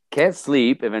relax, can't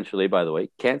sleep, eventually, by the way,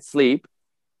 can't sleep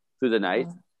through the night,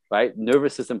 right?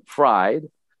 Nervous system fried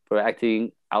for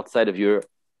acting outside of your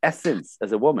essence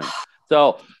as a woman.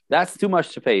 So that's too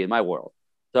much to pay in my world.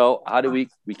 So how do we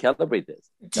calibrate this?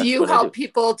 Do you help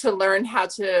people to learn how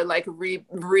to like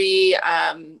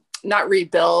not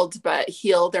rebuild, but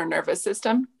heal their nervous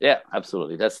system? Yeah,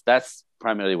 absolutely. That's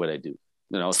primarily what I do.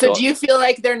 So do you feel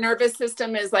like their nervous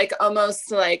system is like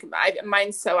almost like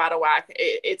mine's so out of whack?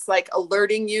 It's like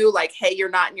alerting you like, hey, you're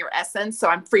not in your essence. So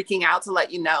I'm freaking out to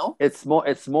let you know. It's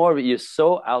more you're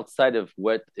so outside of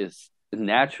what is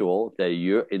natural that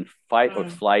you're in fight or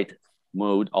flight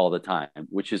mode all the time,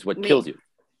 which is what kills you.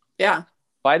 Yeah.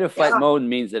 Fight or flight mode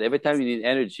means that every time you need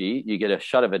energy, you get a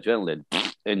shot of adrenaline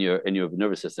in your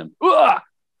nervous system.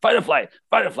 Fight or flight.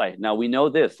 Now we know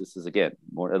this is again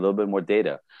a little bit more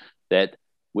data that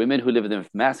women who live in the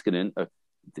masculine,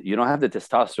 you don't have the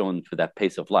testosterone for that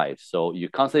pace of life. So you're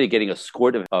constantly getting a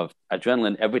squirt of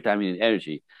adrenaline every time you need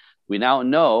energy. We now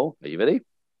know, are you ready?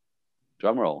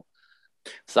 Drum roll.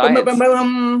 Science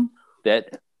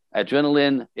that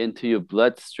adrenaline into your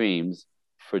bloodstreams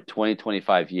for 20,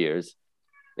 25 years,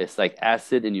 it's like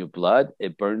acid in your blood.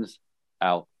 It burns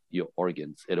out your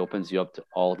organs. It opens you up to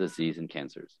all disease and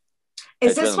cancers.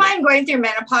 Is this why I'm going through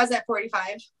menopause at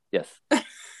 45? Yes.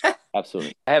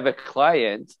 Absolutely. I have a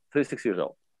client, 36 years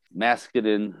old,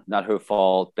 masculine, not her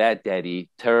fault, bad daddy,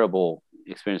 terrible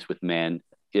experience with men,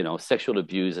 sexual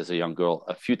abuse as a young girl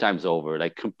a few times over,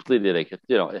 like completely, like,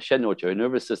 she had no choice. Her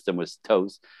nervous system was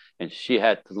toast and she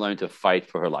had to learn to fight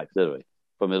for her life, literally,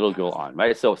 from a little girl on,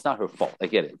 right? So it's not her fault. I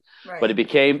get it. Right. But it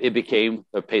became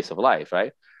a pace of life,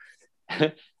 right?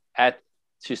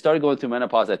 She started going through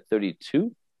menopause at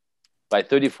 32. By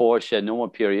 34, she had no more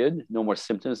period, no more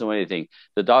symptoms, no anything.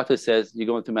 The doctor says, you're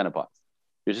going through menopause.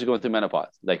 You're just going through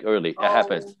menopause, like early. It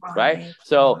happens, right?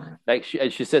 So, like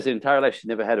she says, the entire life, she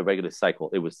never had a regular cycle.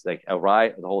 It was like a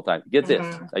ride the whole time. Get this.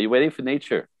 Are you ready for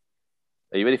nature?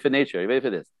 Are you ready for nature? Are you ready for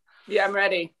this? Yeah, I'm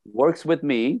ready. Works with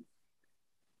me,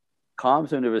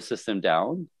 calms her nervous system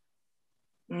down,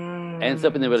 ends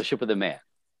up in the relationship with a man,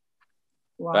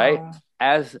 right?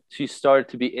 As she started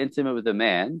to be intimate with a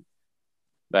man,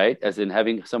 right? As in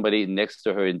having somebody next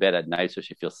to her in bed at night so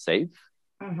she feels safe,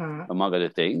 among other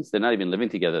things. They're not even living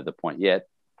together at the point yet.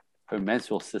 Her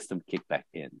menstrual system kicked back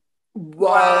in.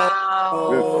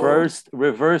 Wow.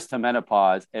 Reversed to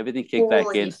menopause. Everything kicked back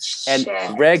in. Shit.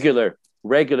 And regular.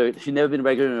 She'd never been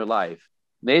regular in her life.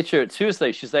 Nature,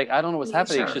 seriously, she's like, I don't know what's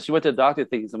happening. She went to the doctor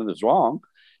thinking something was wrong.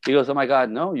 He goes, oh my God,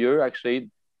 no, you're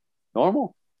actually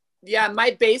normal. Yeah,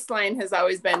 my baseline has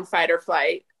always been fight or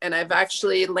flight. And I've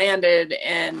actually landed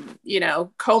in,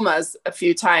 comas a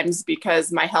few times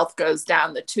because my health goes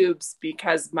down the tubes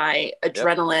because my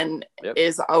adrenaline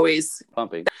is always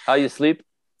pumping. How you sleep?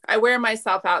 I wear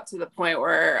myself out to the point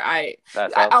where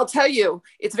I'll tell you,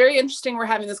 it's very interesting we're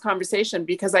having this conversation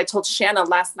because I told Shanna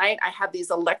last night I have these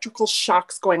electrical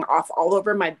shocks going off all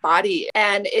over my body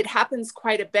and it happens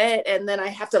quite a bit. And then I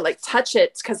have to like touch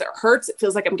it because it hurts. It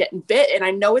feels like I'm getting bit and I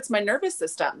know it's my nervous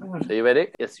system. Are you ready?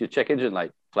 It's your check engine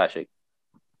light flashing.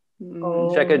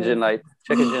 Check engine light.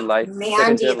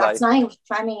 Mandy, that's not even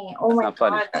funny. Oh my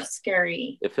God, that's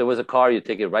scary. If it was a car, you'd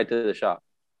take it right to the shop.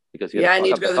 Because I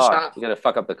need to go to the shop. You're gonna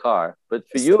fuck up the car. But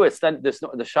for you, it's not.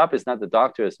 The shop is not the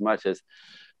doctor as much as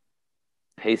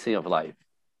pacing of life.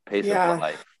 You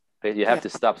have to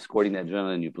stop squirting that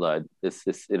adrenaline in your blood. This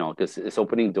because it's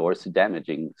opening doors to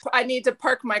damaging. I need to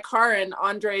park my car in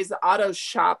Andre's auto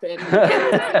shop and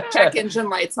get the check engine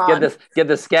lights on. Get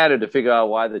the scanner to figure out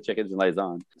why the check engine light's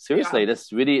on. Seriously,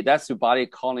 that's your body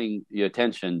calling your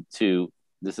attention to.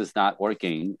 This is not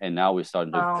working, and now we're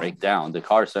starting to break down. The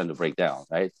car's starting to break down,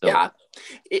 right? So, yeah,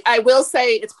 I will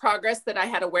say it's progress that I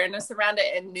had awareness around it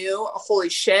and knew, holy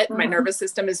shit, my nervous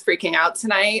system is freaking out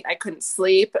tonight. I couldn't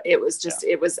sleep. It was just,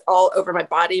 it was all over my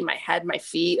body, my head, my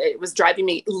feet. It was driving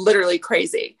me literally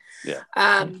crazy.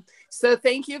 Yeah. So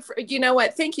thank you for,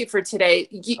 thank you for today.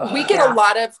 We get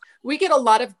a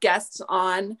lot of guests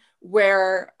on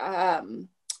where,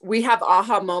 we have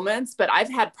aha moments, but I've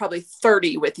had probably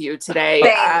 30 with you today.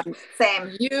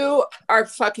 Same. You are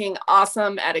fucking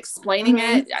awesome at explaining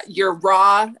it. You're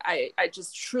raw. I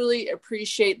just truly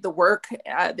appreciate the work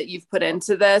that you've put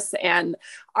into this. And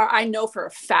I know for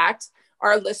a fact,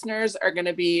 our listeners are going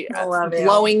to be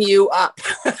blowing you up.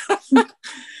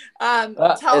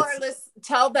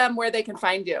 Tell them where they can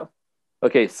find you.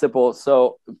 Okay, simple.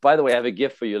 So, by the way, I have a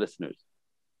gift for your listeners.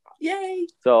 Yay!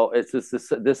 So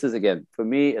this is again, for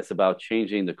me, it's about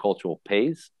changing the cultural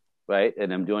pace, right?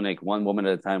 And I'm doing like one woman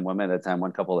at a time, one man at a time,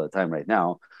 one couple at a time right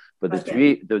now. But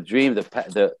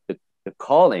the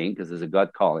calling, because there's a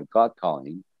God calling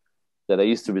that I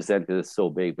used to resent because it's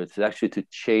so big, but it's actually to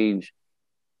change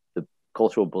the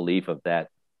cultural belief of that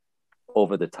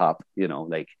over the top,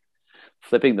 like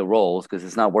flipping the roles, because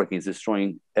it's not working. It's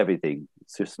destroying everything.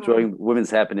 It's destroying women's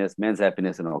happiness, men's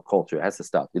happiness, and our culture. It has to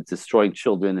stop. It's destroying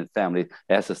children and family. It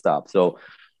has to stop. So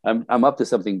I'm up to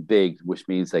something big, which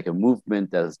means like a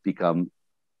movement that has become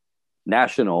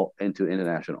national into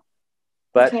international.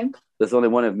 But there's only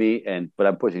one of me, but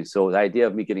I'm pushing. So the idea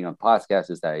of me getting on podcasts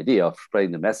is the idea of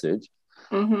spreading the message.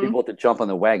 People to jump on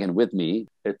the wagon with me.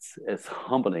 It's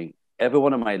humbling. Every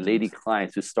one of my lady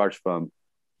clients who starts from,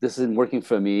 this isn't working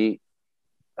for me.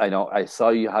 I know I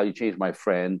saw how you changed my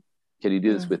friend. Can you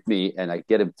do this with me? And I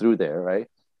get him through there, right?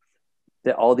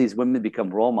 That all these women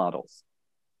become role models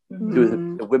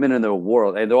to the women in their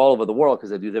world, and they're all over the world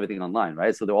because they do everything online,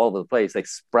 right? So they're all over the place, like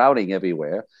sprouting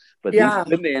everywhere. But these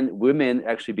women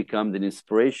actually become the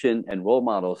inspiration and role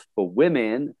models for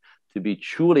women to be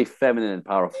truly feminine and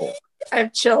powerful. I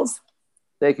have chills.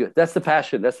 Thank you. That's the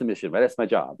passion. That's the mission, right? That's my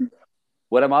job.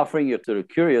 What I'm offering you, if they're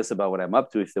curious about what I'm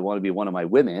up to, if they want to be one of my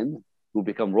women who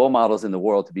become role models in the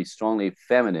world to be strongly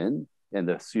feminine, and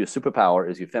your superpower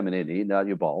is your femininity, not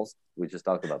your balls. We just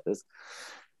talked about this,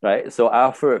 right? So I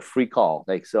offer a free call.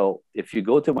 So if you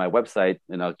go to my website,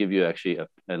 and I'll give you actually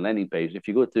a landing page. If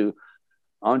you go to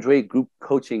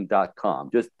andregroupcoaching.com,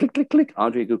 just click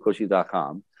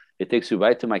andregroupcoaching.com. It takes you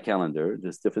right to my calendar.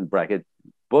 There's different bracket.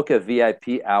 Book a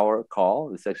VIP hour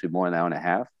call. It's actually more than an hour and a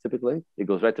half, typically. It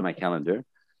goes right to my calendar.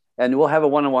 And we'll have a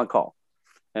one-on-one call.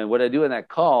 And what I do in that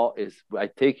call is I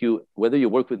take you, whether you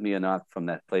work with me or not from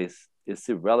that place, it's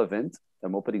irrelevant.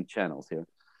 I'm opening channels here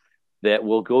that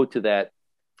will go to that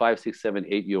 5, 6, 7,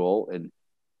 8-year-old and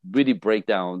really break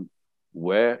down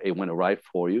where it went awry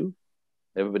for you.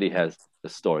 Everybody has a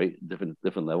story, different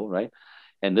level, right?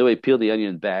 And then we peel the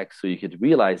onion back so you could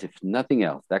realize, if nothing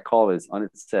else, that call is on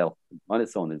its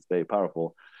own, it's very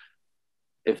powerful.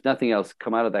 If nothing else,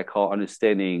 come out of that call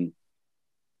understanding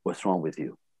what's wrong with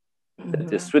you.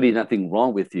 There's really nothing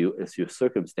wrong with you. It's your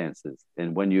circumstances.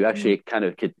 And when you actually kind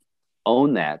of could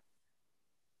own that,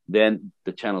 then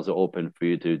the channels are open for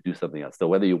you to do something else. So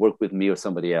whether you work with me or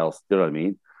somebody else, you know what I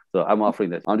mean? So I'm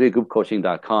offering that.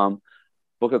 andregroupcoaching.com.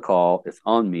 Book a call. It's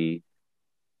on me.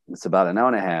 It's about an hour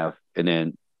and a half. And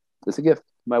then it's a gift.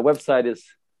 My website is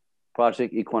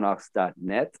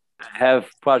projectequinox.net. I have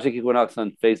Project Equinox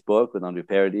on Facebook with Andre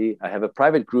Parody. I have a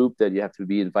private group that you have to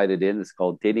be invited in. It's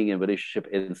called Dating and Relationship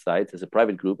Insights. It's a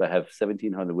private group. I have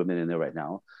 1,700 women in there right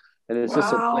now. And it's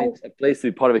just a place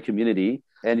to be part of a community.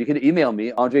 And you can email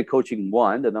me,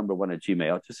 andrecoaching1, the number 1 at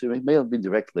Gmail. Just email me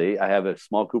directly. I have a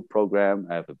small group program.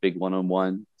 I have a big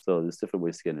one-on-one. So there's different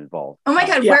ways to get involved. Oh my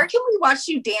God, where can we watch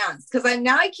you dance? Because I'm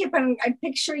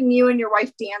picturing you and your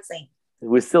wife dancing.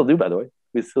 We still do, by the way.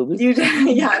 We still do. You do?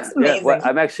 Yeah, it's amazing. Yeah, well,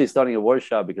 I'm actually starting a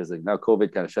workshop because now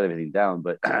COVID kind of shut everything down.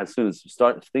 But as soon as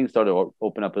things started to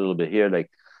open up a little bit here, like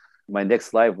my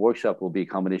next live workshop will be a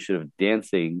combination of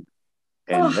dancing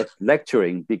and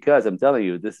lecturing, because I'm telling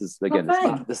you, this is, again,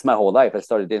 this is my whole life. I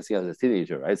started dancing as a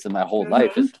teenager, right? So my whole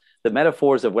life is the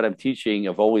metaphors of what I'm teaching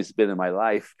have always been in my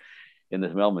life in the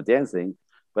realm of dancing.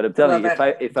 But I'm telling you,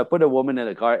 if I put a woman in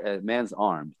a man's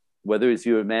arms, whether it's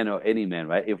you're a man or any man,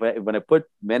 right? When I put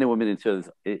men and women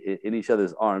in each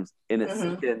other's arms, in a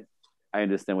second, I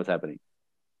understand what's happening.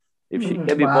 If she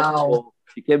can be vulnerable,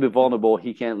 she can be vulnerable.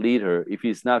 He can't lead her. If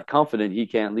he's not confident, he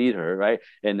can't lead her, right?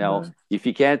 And now, if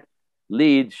he can't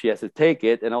lead, she has to take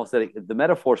it. And all of a sudden, the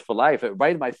metaphors for life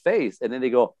right in my face. And then they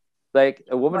go, like,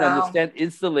 a woman understands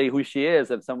instantly who she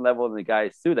is at some level, and the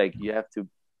guys too. Like, you have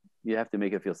to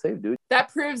make it feel safe, dude.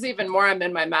 That proves even more I'm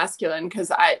in my masculine,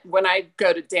 because when I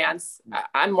go to dance,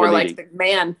 I'm more like the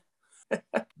man.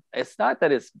 It's not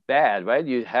that it's bad, right?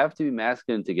 You have to be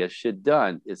masculine to get shit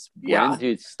done. It's when do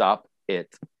you stop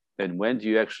it? And when do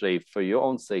you actually, for your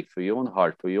own sake, for your own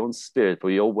heart, for your own spirit,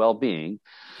 for your well-being,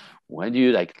 when do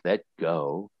you let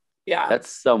go? Yeah. Let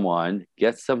someone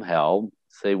get some help.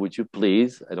 Say, would you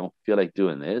please? I don't feel like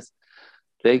doing this.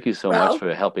 Thank you so much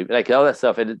for helping. Like all that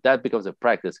stuff, and that becomes a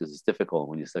practice because it's difficult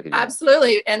when you're stuck in your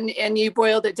absolutely. And you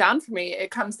boiled it down for me. It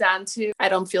comes down to I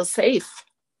don't feel safe.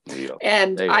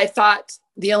 And I thought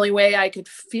the only way I could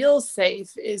feel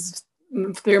safe is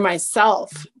through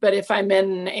myself. But if I'm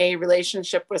in a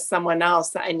relationship with someone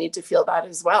else, I need to feel that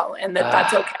as well, and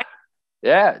that's okay.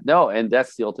 Yeah, no, and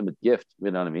that's the ultimate gift. You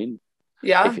know what I mean?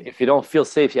 Yeah. If you don't feel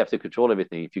safe, you have to control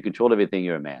everything. If you control everything,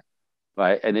 you're a man.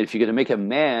 Right. And if you're going to make a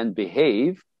man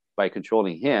behave by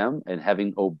controlling him and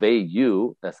having obey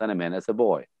you, that's not a man, that's a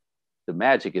boy. The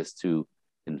magic is to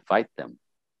invite them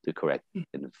to correct,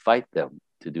 invite them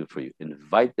to do for you,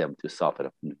 invite them to soften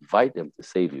up, invite them to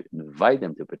save you, invite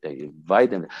them to protect you, invite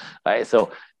them. Right.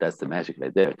 So that's the magic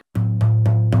right there.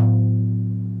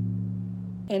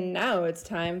 And now it's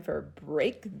time for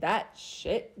Break That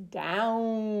Shit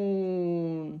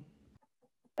Down.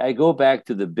 I go back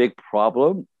to the big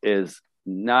problem is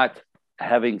not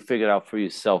having figured out for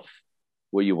yourself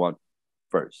what you want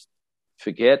first.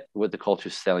 Forget what the culture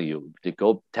is telling you. To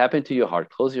go tap into your heart,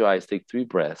 close your eyes, take 3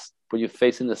 breaths, put your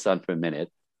face in the sun for a minute,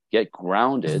 get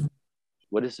grounded.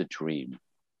 What is a dream?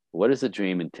 What is a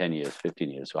dream in 10 years,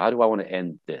 15 years? So how do I want to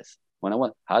end this?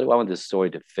 How do I want this story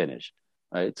to finish?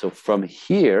 Right. So from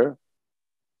here,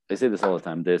 I say this all the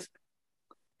time, there's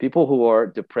people who are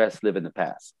depressed live in the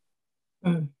past.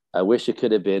 I wish it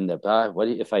could have been that, what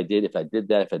if I did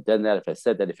that, if I'd done that, if I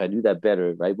said that, if I knew that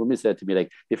better, right? Women said to me, like,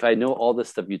 if I know all this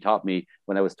stuff you taught me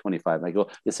when I was 25, I go,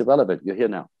 it's irrelevant. You're here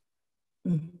now.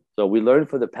 So we learn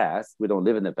from the past. We don't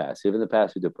live in the past. We live in the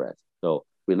past, we're depressed. So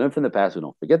we learn from the past. We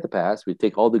don't forget the past. We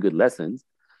take all the good lessons.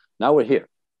 Now we're here.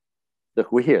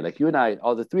 Look, we're here. Like you and I,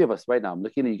 all the 3 of us right now, I'm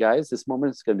looking at you guys. This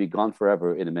moment is going to be gone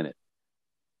forever in a minute.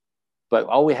 But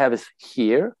all we have is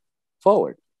here,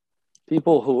 forward.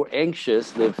 People who are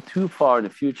anxious live too far in the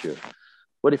future.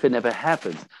 What if it never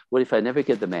happens? What if I never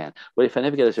get the man? What if I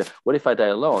never get a job? What if I die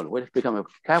alone? What if I become a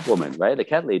cat woman, right? A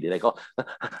cat lady. Like, oh,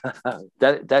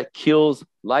 that kills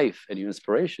life and your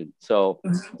inspiration. So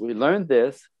we learned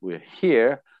this. We're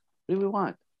here. What do we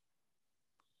want?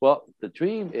 Well, the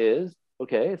dream is,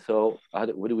 okay, so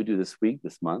what do we do this week,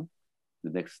 this month, the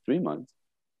next 3 months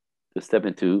to step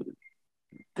into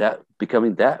that,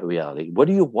 becoming that reality? What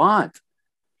do you want?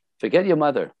 Forget your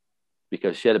mother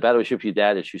because she had a bad relationship with your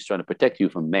dad and she's trying to protect you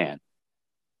from man.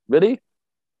 Really?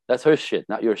 That's her shit,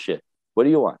 not your shit. What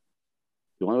do you want?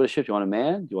 You want a relationship? You want a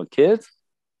man? You want kids?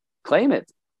 Claim it.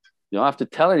 You don't have to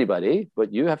tell anybody,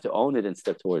 but you have to own it and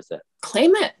step towards that.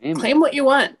 Claim it. Claim what you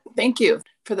want. Thank you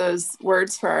for those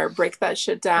words for our Break That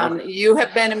Shit Down. You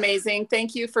have been amazing.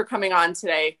 Thank you for coming on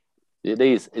today. It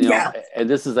is. You know, and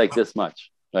this is like this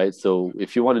much. Right. So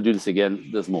if you want to do this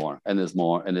again, there's more and there's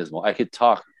more and there's more. I could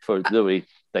talk for literally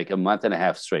like a month and a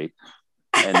half straight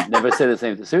and never say the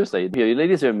same thing. Seriously, you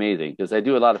ladies are amazing because I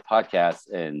do a lot of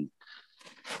podcasts and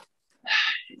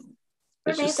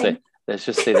let's just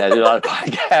say that I do a lot of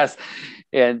podcasts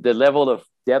and the level of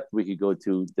depth we could go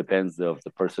to depends of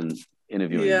the person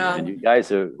interviewing you. And you guys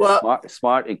are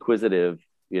smart, inquisitive,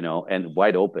 you know, and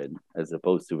wide open as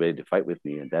opposed to ready to fight with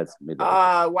me. And that's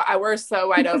we're so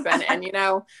wide open. And, you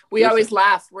know, we always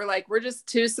laugh. We're like, we're just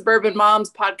 2 suburban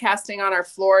moms podcasting on our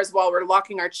floors while we're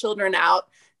locking our children out,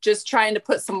 just trying to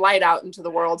put some light out into the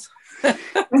world.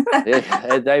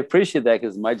 And I appreciate that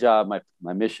because my job,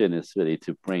 my mission is really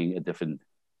to bring a different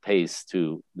pace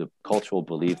to the cultural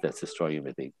belief that's destroying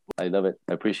everything. I love it.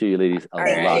 I appreciate you ladies a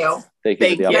lot. Thank you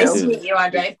for the opportunity. Nice to meet you,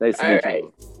 Andre. Nice to meet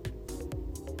you.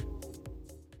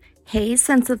 Hey,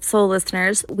 Sense of Soul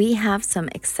listeners, we have some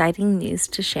exciting news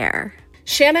to share.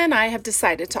 Shanna and I have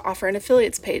decided to offer an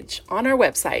affiliates page on our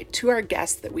website to our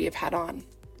guests that we have had on.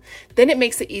 Then it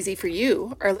makes it easy for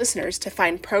you, our listeners, to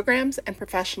find programs and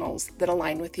professionals that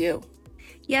align with you.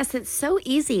 Yes, it's so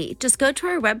easy. Just go to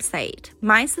our website,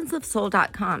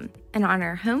 mysenseofsoul.com, and on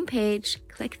our homepage,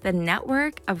 click the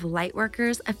Network of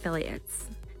Lightworkers Affiliates.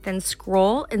 Then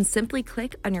scroll and simply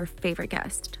click on your favorite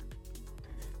guest.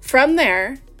 From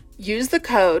there, use the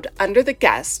code under the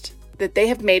guest that they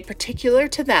have made particular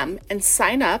to them and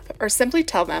sign up or simply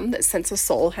tell them that Sense of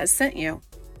Soul has sent you.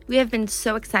 We have been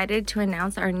so excited to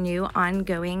announce our new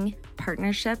ongoing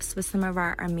partnerships with some of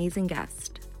our amazing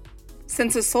guests.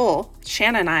 Sense of Soul,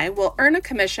 Shanna and I will earn a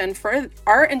commission for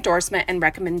our endorsement and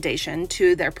recommendation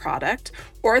to their product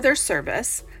or their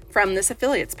service from this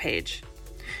affiliates page.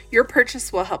 Your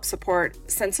purchase will help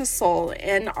support Sense of Soul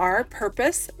in our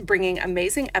purpose, bringing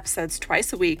amazing episodes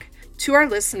twice a week to our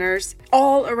listeners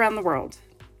all around the world.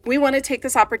 We want to take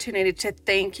this opportunity to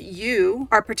thank you,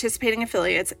 our participating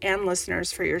affiliates and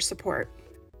listeners, for your support.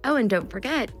 Oh, and don't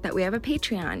forget that we have a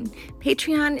Patreon.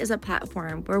 Patreon is a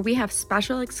platform where we have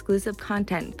special exclusive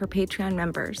content for Patreon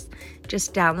members.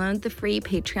 Just download the free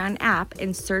Patreon app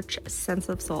and search Sense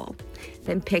of Soul.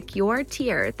 Then pick your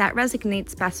tier that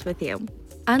resonates best with you.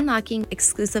 Unlocking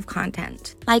exclusive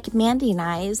content, like Mandy and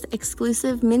I's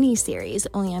exclusive mini-series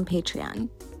only on Patreon.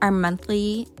 Our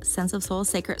monthly Sense of Soul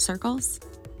Sacred Circles.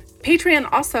 Patreon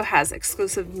also has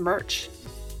exclusive merch.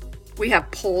 We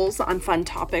have polls on fun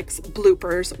topics,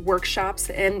 bloopers, workshops,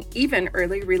 and even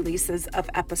early releases of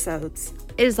episodes.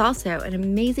 It is also an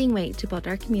amazing way to build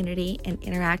our community and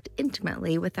interact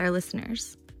intimately with our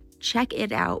listeners. Check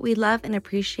it out. We love and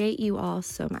appreciate you all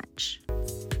so much.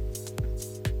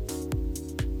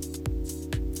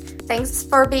 Thanks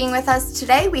for being with us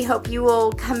today. We hope you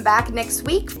will come back next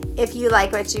week. If you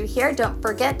like what you hear, don't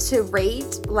forget to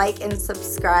rate, like, and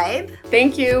subscribe.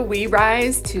 Thank you. We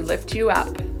rise to lift you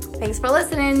up. Thanks for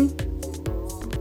listening.